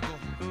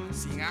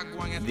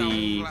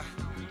the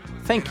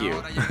thank you.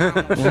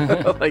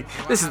 Like,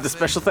 this is the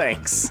special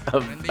thanks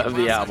of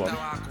the album.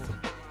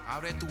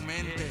 Abre tu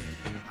mente,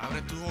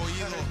 abre tu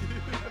oído.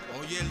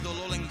 Oye el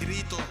dolor en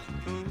grito.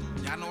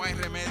 Ya no hay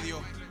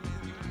remedio.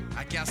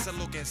 Hay que hacer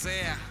lo que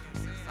sea.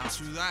 La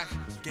ciudad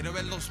quiere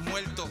verlos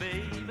muertos.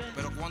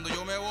 Pero cuando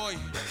yo me voy,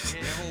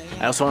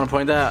 I also want to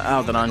point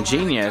out that on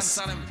Genius,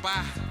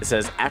 it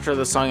says, after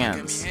the song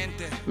ends,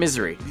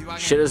 Misery,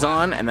 shit is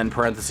on, and then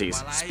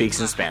parentheses, speaks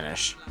in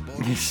Spanish.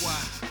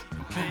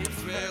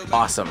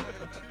 Awesome.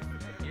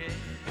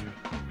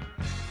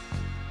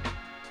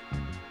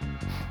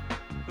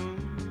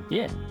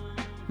 Yeah.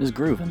 It's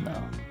grooving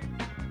though.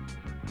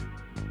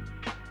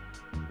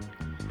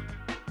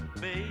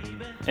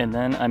 And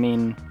then, I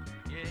mean,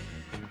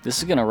 this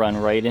is gonna run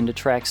right into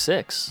track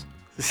 6,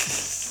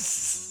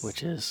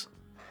 which is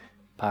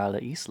Para la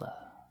Isla,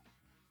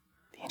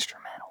 the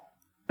instrumental.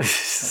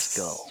 Let's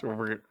go. So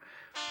we're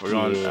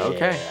going,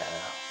 okay.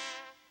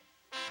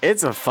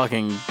 It's a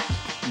fucking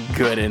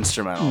good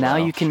instrumental. Now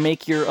though. you can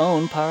make your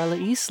own Para la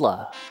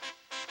Isla.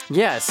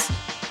 Yes.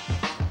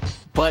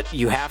 But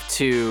you have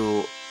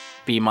to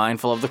be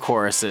mindful of the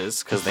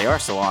choruses, because they are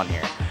still on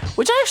here.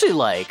 Which I actually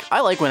like. I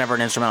like whenever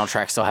an instrumental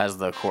track still has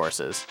the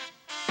choruses.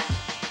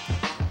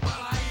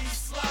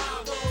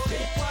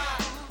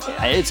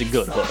 It's a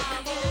good hook.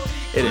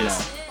 It You is.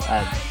 know,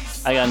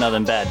 I got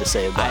nothing bad to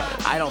say about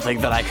it. I don't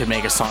think that I could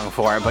make a song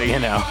for it, but you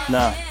know.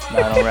 No,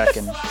 I don't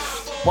reckon.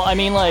 Well, I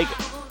mean, like,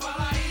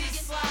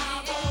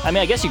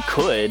 I guess you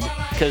could,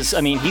 because,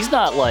 I mean, he's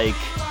not like...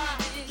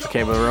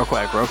 Okay, but real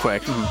quick.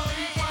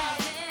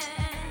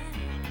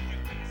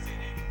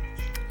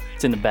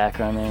 It's in the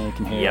background there, you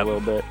can hear it a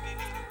little bit.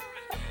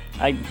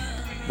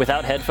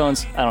 Without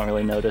headphones, I don't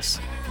really notice.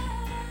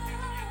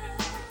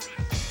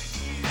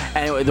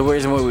 Anyway, the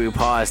reason why we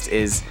paused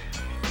is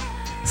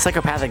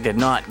Psychopathic did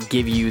not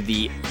give you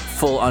the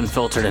full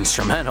unfiltered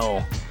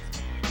instrumental.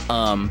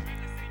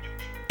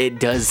 It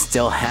does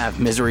still have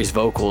Misery's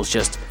vocals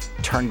just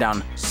turned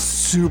down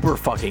super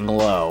fucking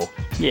low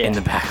in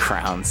the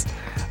backgrounds.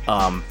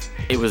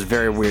 It was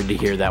very weird to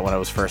hear that when I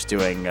was first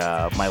doing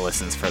my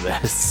listens for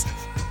this.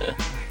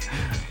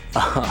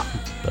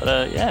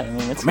 But yeah, I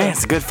mean,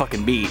 it's a good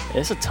fucking beat.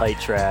 It's a tight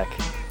track.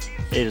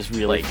 It is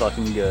really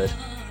fucking good.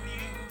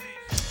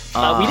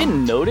 We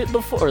didn't note it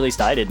before, or at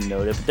least I didn't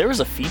note it, but there was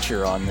a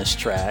feature on this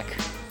track,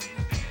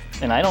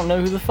 and I don't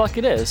know who the fuck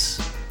it is.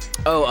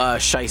 Oh,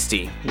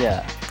 Shiesty.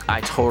 Yeah.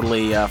 I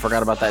totally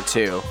forgot about that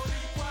too.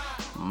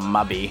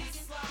 Mubby.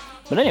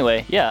 But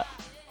anyway, yeah.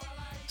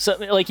 So,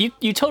 like,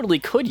 you totally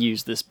could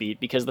use this beat,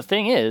 because the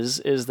thing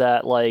is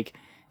that, like,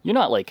 you're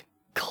not, like,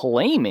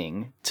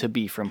 claiming to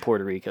be from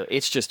Puerto Rico.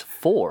 It's just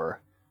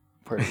for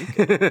Puerto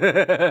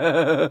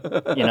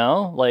Rico. You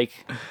know? Like...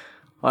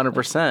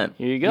 100%.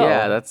 Here you go.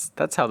 Yeah,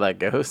 that's how that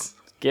goes.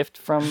 Gift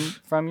from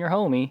your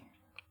homie.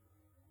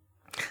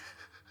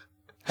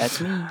 That's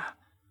me.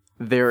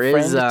 There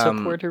Friend is to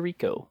Puerto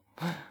Rico.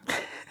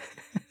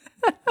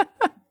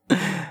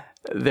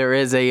 there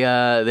is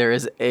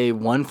a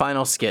one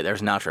final skit.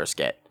 There's an outro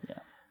skit.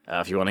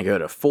 Yeah. If you want to go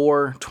to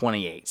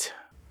 428.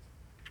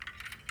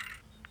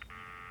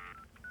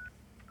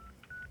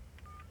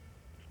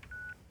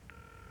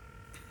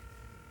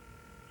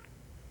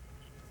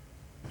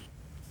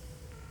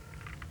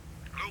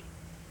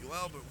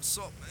 Albert, what's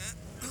up, man?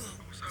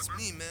 It's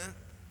me, man.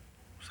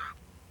 What's up?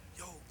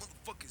 Yo,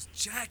 motherfuckers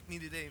jacked me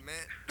today,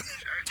 man.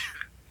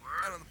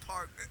 Out on the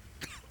park, man.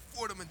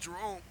 Fordham and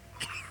Jerome.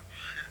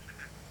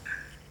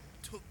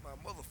 Took my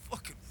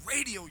motherfucking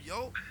radio,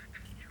 yo.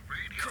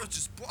 Girl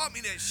just bought me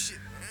that shit,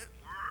 man.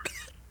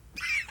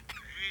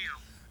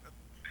 Damn.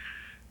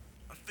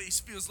 My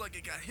face feels like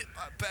it got hit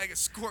by a bag of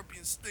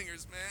scorpion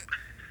stingers, man.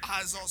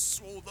 Eyes all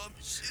swollen up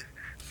and shit.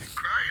 You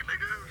crying,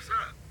 nigga? What's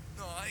up?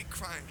 No, I ain't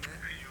crying, man.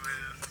 You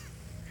is.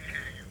 Yeah,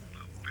 you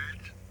little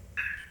bitch.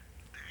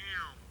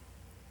 Damn.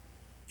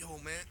 Yo,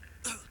 man.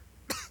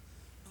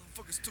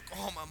 Motherfuckers took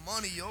all my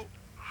money, yo.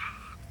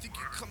 Think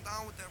you come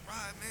down with that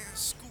ride, man?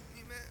 Scoop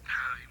me, man?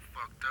 Hell, you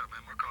fucked up,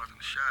 man. My car's in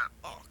the shop.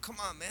 Oh, come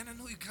on, man. I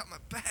know you got my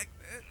back,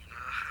 man.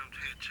 I'm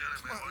here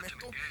chilling, Come man. on, man.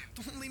 Watching the game.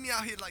 Don't leave me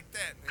out here like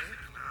that, man.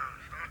 No,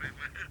 sorry,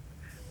 man.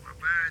 My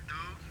bad,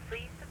 dude.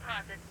 Please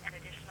deposit an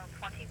additional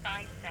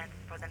 25 cents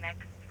for the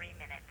next 3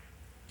 minutes.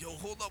 Yo,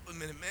 hold up a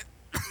minute, man.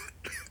 They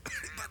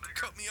about to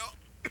cut me off.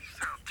 You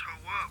sound toe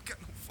I up.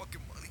 got no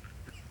fucking money.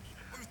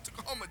 Motherfuckers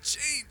took all my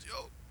change,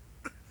 yo.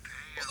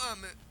 Hold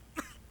on, man.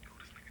 Yo,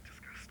 this nigga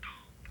just got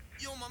stoned.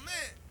 Yo, my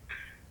man.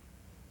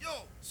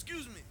 Yo,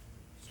 excuse me.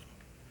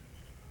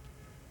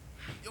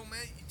 Yo,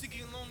 man, you think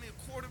you can loan me a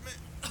quarter, man?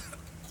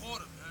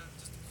 Quarter, man.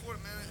 Just a quarter,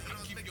 man. You know,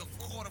 Keep your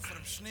quarter for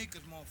them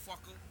sneakers,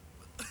 motherfucker.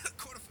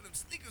 quarter for them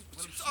sneakers. For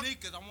What them you talking?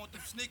 sneakers, I want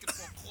them sneakers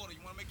for a quarter. You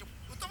wanna make your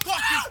What the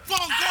fucking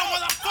phone go,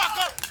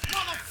 motherfucker?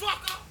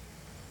 Motherfucker!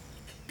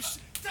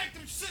 Take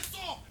them shits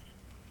off!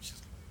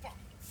 Just fucking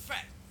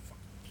fat,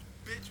 fucking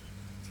bitch.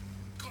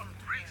 Gun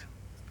Maurice.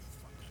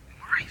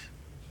 Maurice.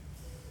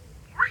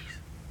 Maurice.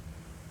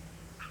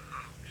 Oh,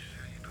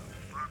 shit, you done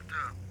fucked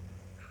up.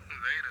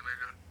 Later,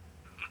 nigga.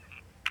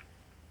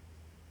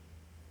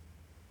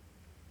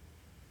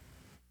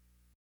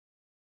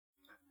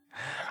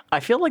 I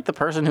feel like the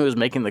person who is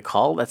making the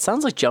call, that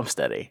sounds like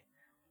Jumpsteady.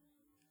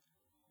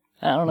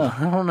 I don't know.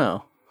 I don't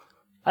know.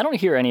 I don't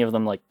hear any of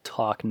them, like,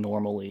 talk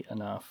normally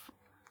enough.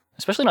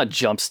 Especially not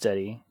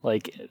Jumpsteady.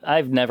 Like,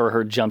 I've never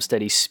heard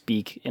Jumpsteady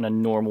speak in a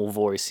normal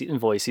voice.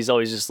 He's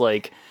always just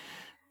like,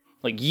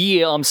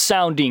 yeah, I'm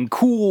sounding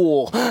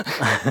cool.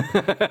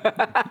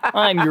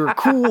 I'm your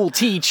cool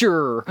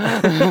teacher.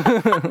 Shut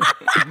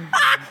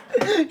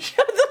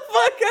the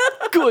fuck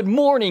up! Good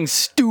morning,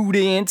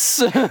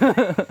 students.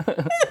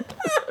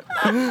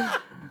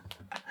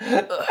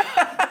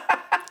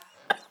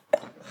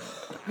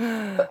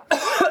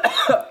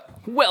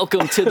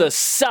 Welcome to the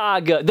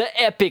saga,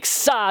 the epic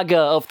saga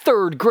of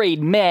third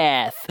grade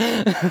math.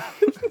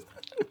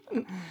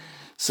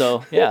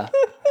 So, yeah.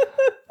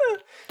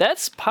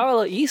 That's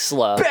Paula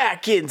Isla.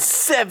 Back in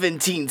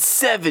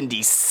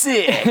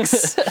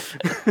 1776,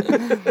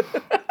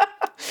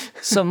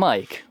 So,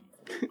 Mike,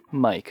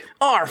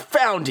 our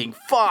founding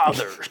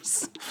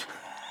fathers.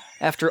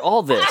 after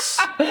all this,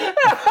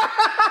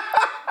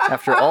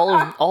 after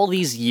all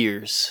these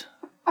years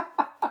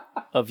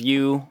of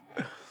you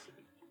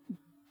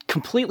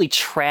completely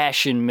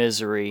trashing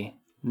Misery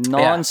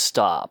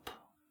nonstop,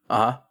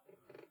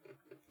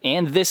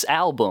 and this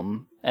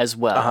album as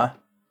well,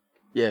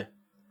 Yeah.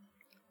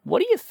 what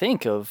do you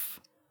think of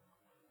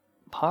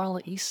Paula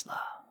Isla?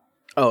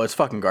 Oh, it's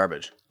fucking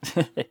garbage.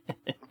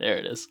 There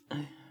it is.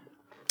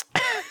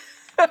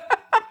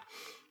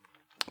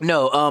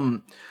 No,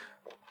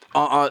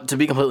 to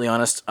be completely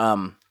honest,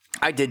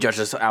 I did judge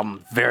this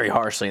album very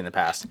harshly in the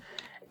past,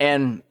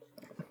 and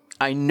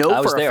I know I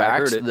was for there. a I fact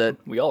heard it. that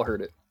We all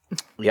heard it.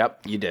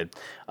 Yep, you did.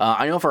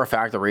 I know for a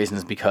fact the reason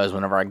is because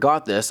whenever I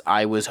got this,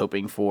 I was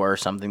hoping for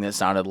something that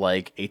sounded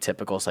like a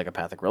typical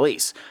psychopathic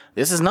release.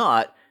 This is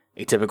not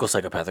a typical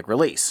psychopathic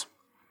release.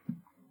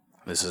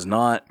 This is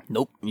not.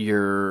 Nope.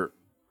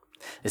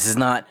 This is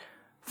not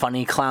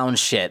funny clown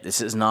shit.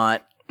 This is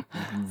not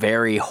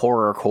very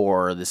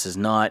horrorcore. This is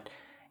not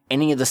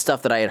any of the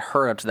stuff that I had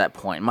heard up to that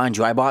point. Mind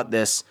you, I bought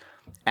this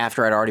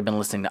after I'd already been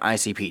listening to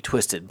ICP,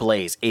 Twisted,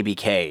 Blaze,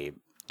 ABK,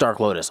 Dark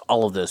Lotus,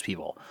 all of those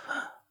people.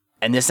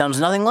 And this sounds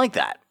nothing like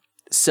that.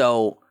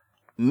 So,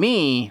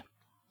 me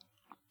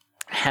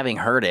having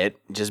heard it,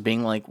 just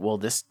being like, well,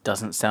 this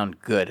doesn't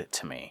sound good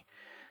to me.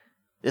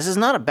 This is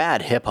not a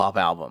bad hip-hop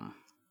album.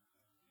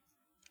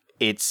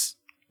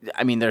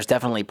 There's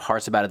definitely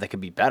parts about it that could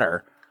be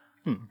better,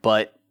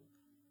 but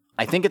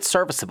I think it's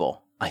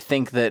serviceable. I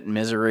think that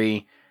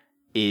Misery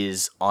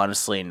is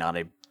honestly not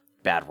a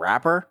bad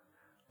rapper.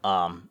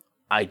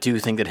 I do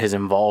think that his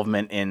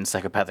involvement in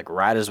Psychopathic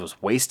Riders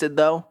was wasted,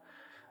 though.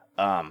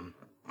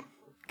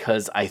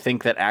 Because I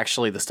think that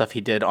actually the stuff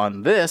he did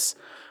on this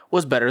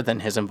was better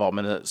than his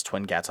involvement as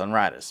Twin Gats on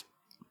Riders.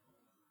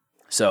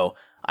 So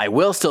I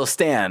will still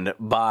stand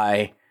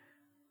by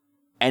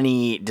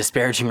any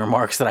disparaging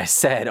remarks that I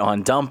said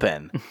on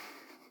Dumpin'.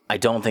 I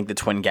don't think the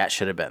Twin Gats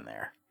should have been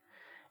there.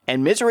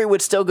 And Misery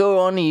would still go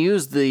on to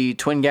use the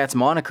Twin Gats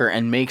moniker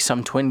and make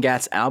some Twin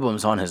Gats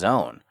albums on his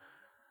own.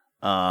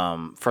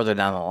 Further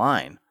down the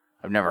line.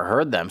 I've never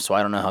heard them, so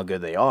I don't know how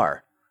good they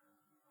are.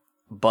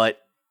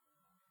 But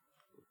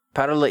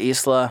Para la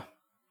Isla,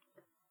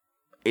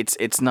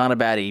 it's not a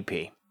bad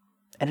EP.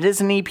 And it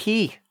is an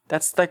EP.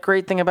 That's the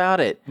great thing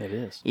about it. It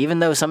is. Even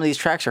though some of these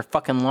tracks are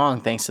fucking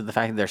long thanks to the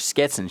fact that they're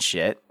skits and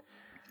shit.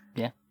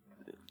 Yeah.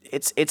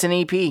 It's an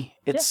EP.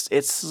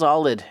 It's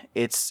solid.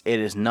 It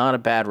is not a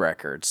bad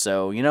record.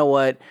 So, you know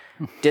what?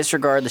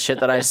 Disregard the shit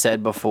that I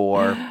said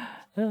before.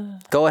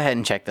 Go ahead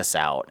and check this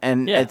out.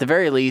 And at the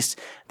very least,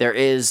 there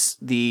is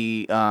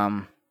the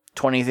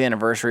 20th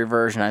anniversary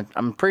version.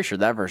 I'm pretty sure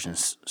that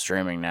version's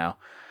streaming now.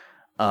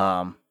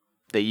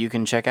 That you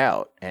can check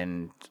out,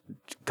 and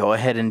go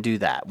ahead and do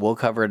that. We'll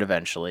cover it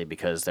eventually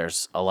because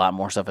there's a lot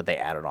more stuff that they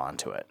added on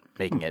to it,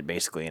 making it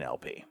basically an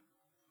LP.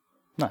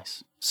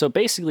 Nice. So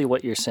basically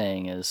what you're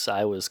saying is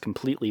I was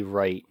completely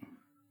right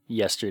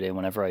yesterday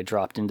whenever I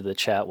dropped into the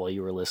chat while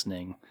you were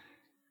listening,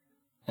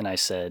 and I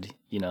said,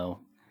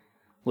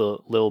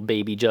 little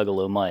baby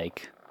Juggalo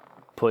Mike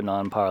putting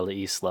on Para la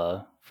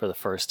Isla for the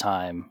first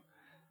time,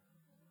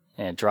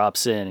 and it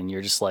drops in, and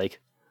you're just like,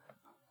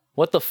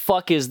 what the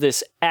fuck is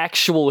this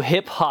actual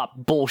hip-hop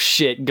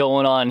bullshit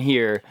going on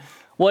here?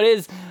 What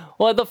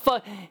the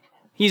fuck?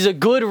 He's a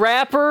good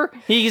rapper?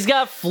 He's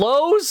got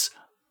flows?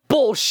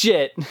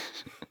 Bullshit.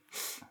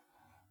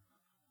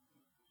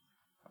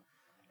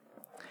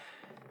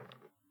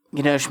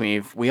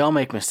 Shmeev, we all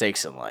make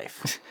mistakes in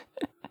life.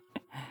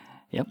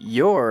 Yep.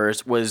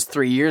 Yours was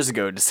 3 years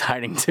ago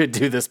deciding to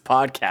do this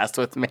podcast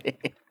with me.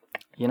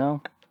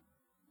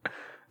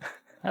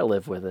 I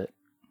live with it.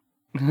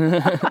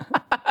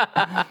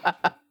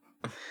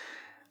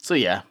 So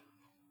yeah,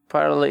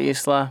 Para la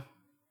Isla,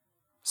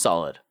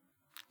 solid.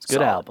 It's a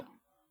good album.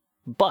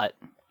 But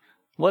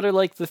what are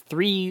like the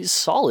 3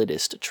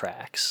 solidest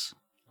tracks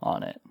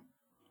on it?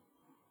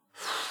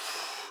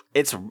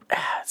 This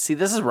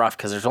is rough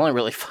because there's only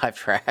really 5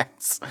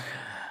 tracks.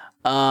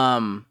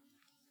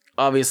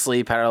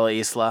 Obviously, Para la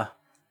Isla,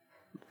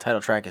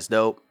 title track is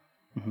dope.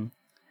 Mm-hmm.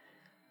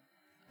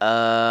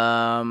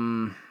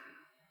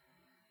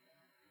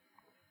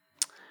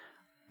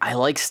 I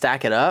like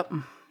Stack It Up.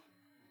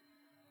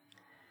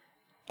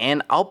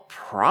 And I'll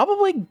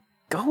probably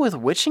go with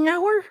Witching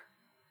Hour.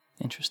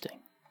 Interesting.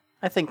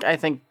 I think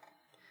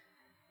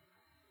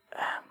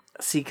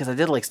because I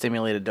did like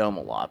Stimulated Dome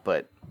a lot,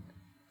 but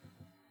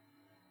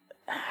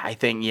I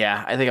think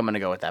I'm going to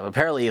go with that. But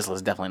Para la Isla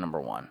is definitely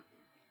number 1.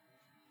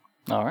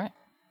 All right.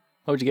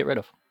 What would you get rid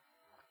of?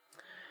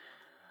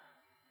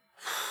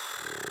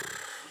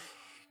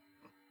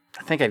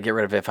 I think I'd get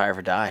rid of If I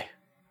Ever Die.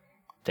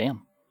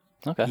 Damn.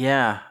 Okay.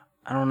 Yeah,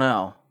 I don't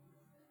know.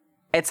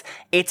 It's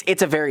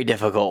a very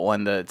difficult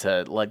one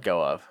to let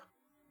go of.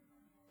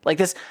 Like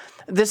this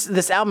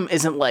album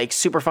isn't like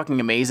super fucking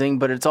amazing,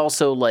 but it's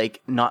also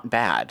like not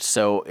bad.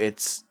 So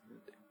it's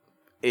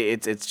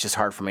just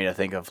hard for me to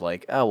think of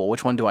like, oh well,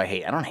 which one do I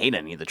hate? I don't hate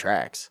any of the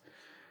tracks.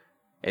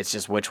 It's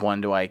just which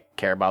one do I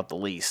care about the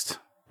least,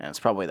 and it's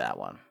probably that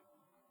one.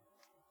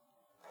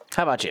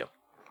 How about you?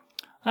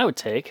 I would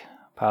take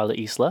Para la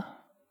Isla.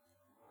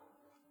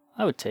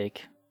 I would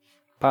take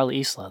Para la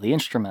Isla, the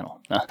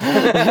instrumental. Para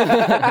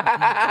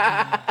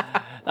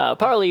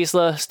la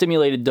Isla,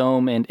 Stimulated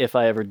Dome, and If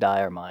I Ever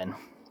Die are mine.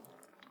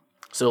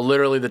 So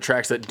literally the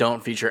tracks that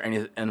don't feature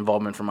any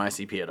involvement from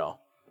ICP at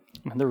all.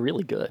 They're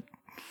really good.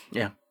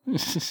 Yeah.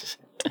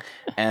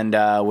 And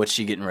what's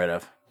she getting rid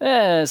of?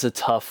 It's a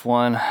tough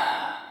one.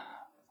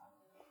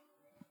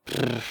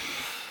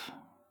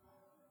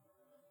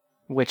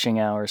 Witching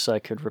Hour, so I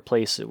could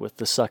replace it with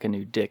the Suck a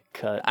New Dick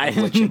cut. I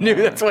knew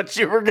that's what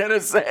you were going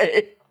to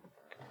say.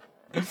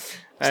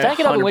 Stack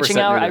It Up and Witching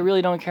 100% Hour, knew I that.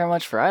 really don't care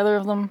much for either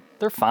of them.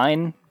 They're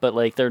fine, but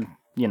like they're,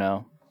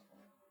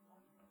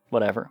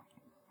 whatever.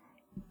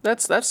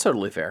 That's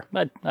totally fair.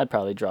 I'd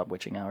probably drop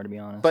Witching Hour, to be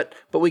honest. But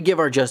we give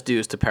our just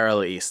dues to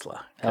Perla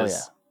Isla. Hell yeah.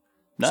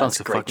 No, Songs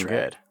it's are a great fucking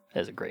track. good.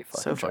 That's a great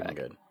fucking So track. fucking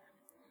good.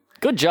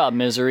 Good job,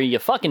 Misery. You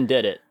fucking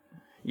did it.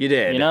 You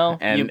did. You know?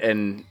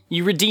 And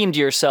You redeemed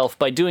yourself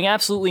by doing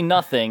absolutely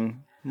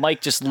nothing.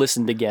 Mike just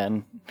listened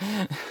again.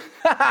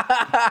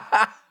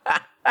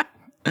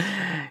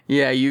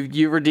 yeah,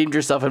 you redeemed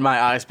yourself in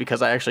my eyes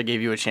because I actually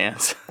gave you a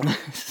chance.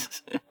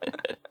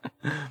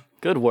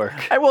 Good work.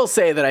 I will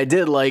say that I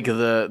did like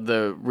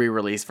the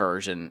re-release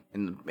version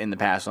in the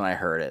past when I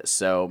heard it.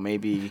 So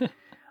maybe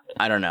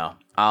I don't know.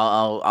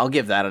 I'll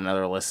give that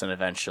another listen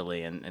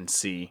eventually and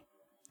see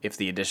if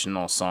the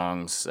additional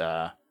songs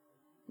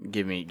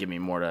give me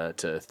more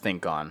to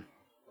think on.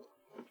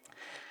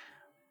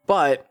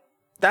 But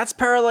that's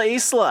Perla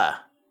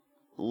Isla.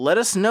 Let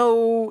us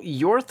know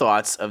your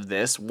thoughts of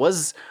this.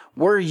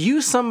 Were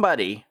you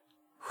somebody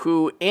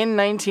who in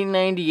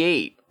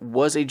 1998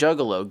 was a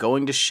juggalo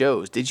going to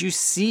shows? Did you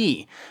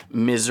see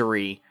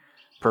Misery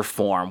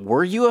perform?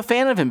 Were you a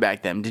fan of him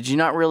back then? Did you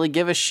not really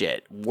give a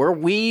shit? Were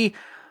we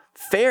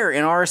fair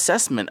in our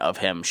assessment of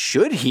him?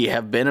 Should he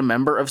have been a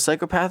member of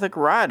Psychopathic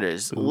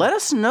Riders? Let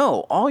us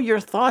know all your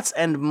thoughts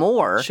and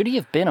more. Should he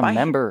have been a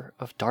member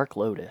of Dark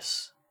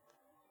Lotus?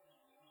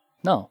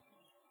 No,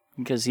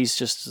 because he's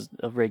just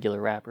a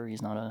regular rapper.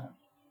 He's not a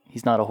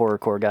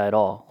horrorcore guy at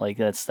all. Like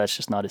that's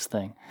just not his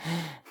thing.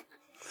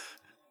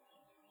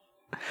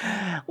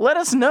 Let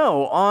us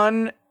know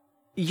on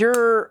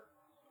your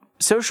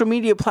social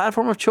media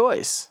platform of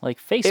choice. Like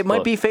Facebook. It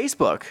might be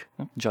Facebook.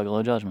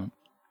 Juggalo Judgment.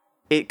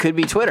 It could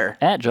be Twitter.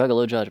 At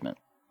Juggalo Judgment.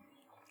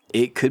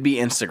 It could be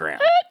Instagram.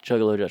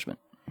 Juggalo Judgment.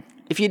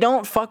 If you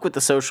don't fuck with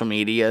the social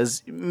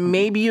medias,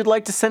 maybe you'd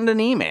like to send an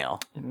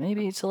email.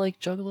 Maybe it's like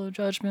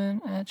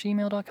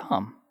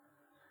juggalojudgment@gmail.com.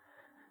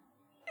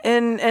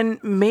 And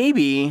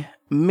maybe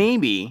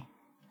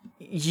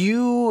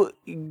you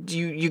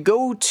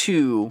go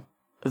to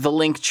the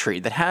link tree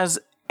that has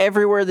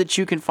everywhere that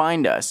you can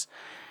find us,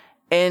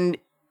 and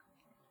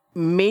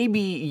maybe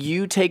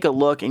you take a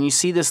look and you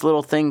see this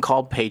little thing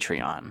called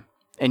Patreon,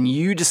 and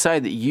you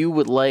decide that you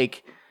would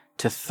like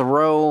to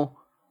throw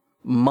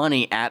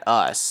money at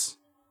us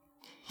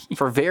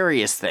for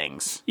various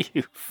things.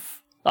 You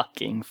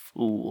fucking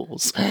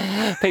fools.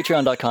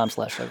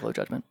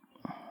 Patreon.com/juggalojudgment.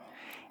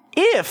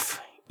 If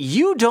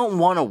you don't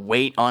want to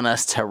wait on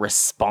us to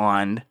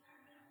respond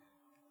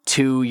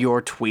to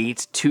your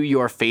tweet, to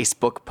your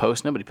Facebook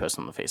post, nobody posts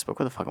on the Facebook,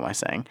 what the fuck am I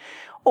saying?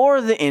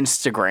 Or the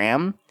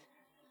Instagram,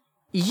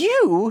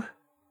 you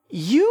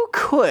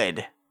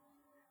could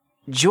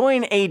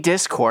join a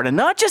Discord, and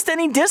not just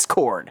any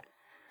Discord.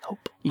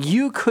 Nope.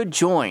 You could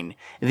join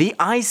the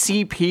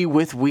ICP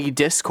with We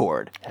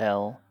Discord.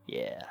 Hell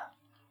yeah.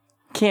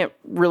 Can't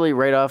really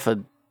write off a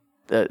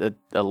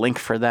link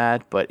for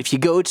that, but if you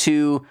go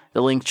to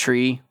the link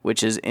tree,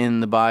 which is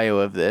in the bio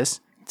of this,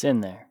 It's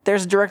in there.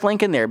 there's a direct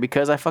link in there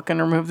because I fucking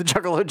removed the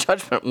Juggalo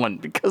Judgment one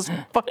because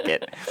fuck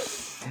it.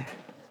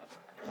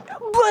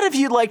 But if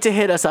you'd like to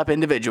hit us up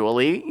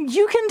individually,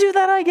 you can do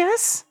that, I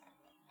guess.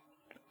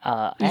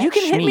 You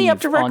can hit me up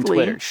Schmeev directly. on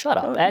Twitter. Shut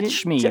up. At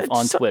Schmeev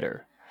on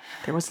Twitter.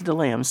 There was a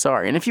delay, I'm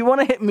sorry. And if you want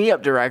to hit me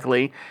up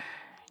directly,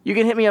 you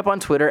can hit me up on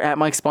Twitter at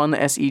Mike Spawn the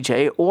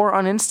SEJ or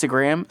on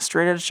Instagram,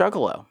 Straight Edge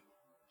Juggalo.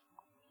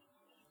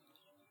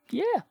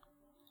 Yeah.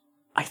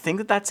 I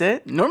think that's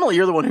it. Normally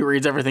you're the one who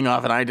reads everything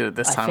off, and I did it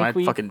this time. I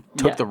fucking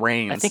took the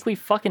reins. I think we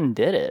fucking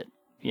did it,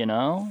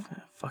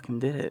 fucking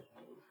did it.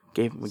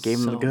 We gave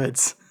him the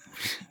goods.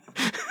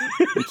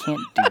 We can't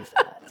do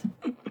that.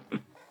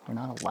 We're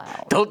not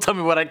allowed. Don't tell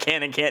me what I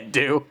can and can't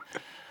do.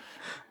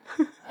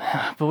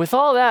 But with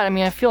all that, I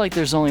mean, I feel like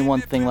there's only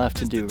one thing left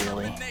to do,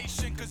 really.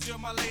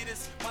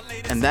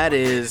 And that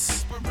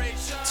is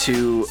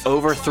to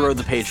overthrow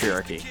the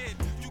patriarchy.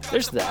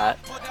 There's that.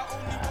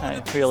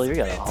 We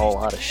got a whole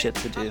lot of shit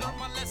to do.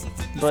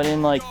 But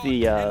in like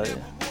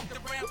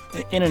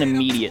in an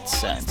immediate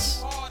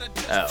sense,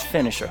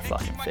 finish our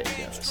fucking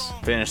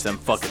Fagos. Finish them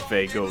fucking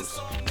Fagos.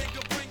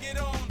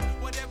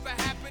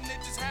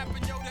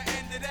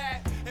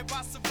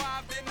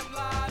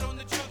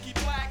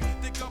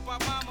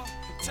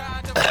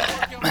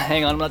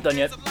 Hang on, I'm not done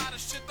yet.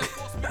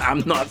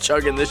 I'm not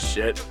chugging this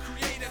shit.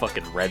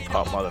 Fucking red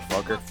pop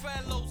motherfucker.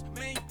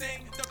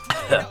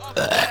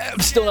 I'm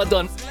still not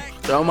done.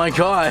 Oh my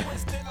god.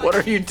 What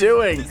are you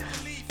doing?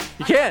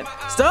 You can't.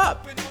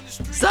 Stop.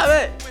 Stop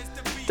it.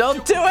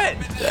 Don't do it.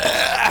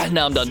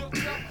 Now I'm done.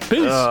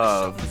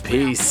 Peace.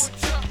 Peace.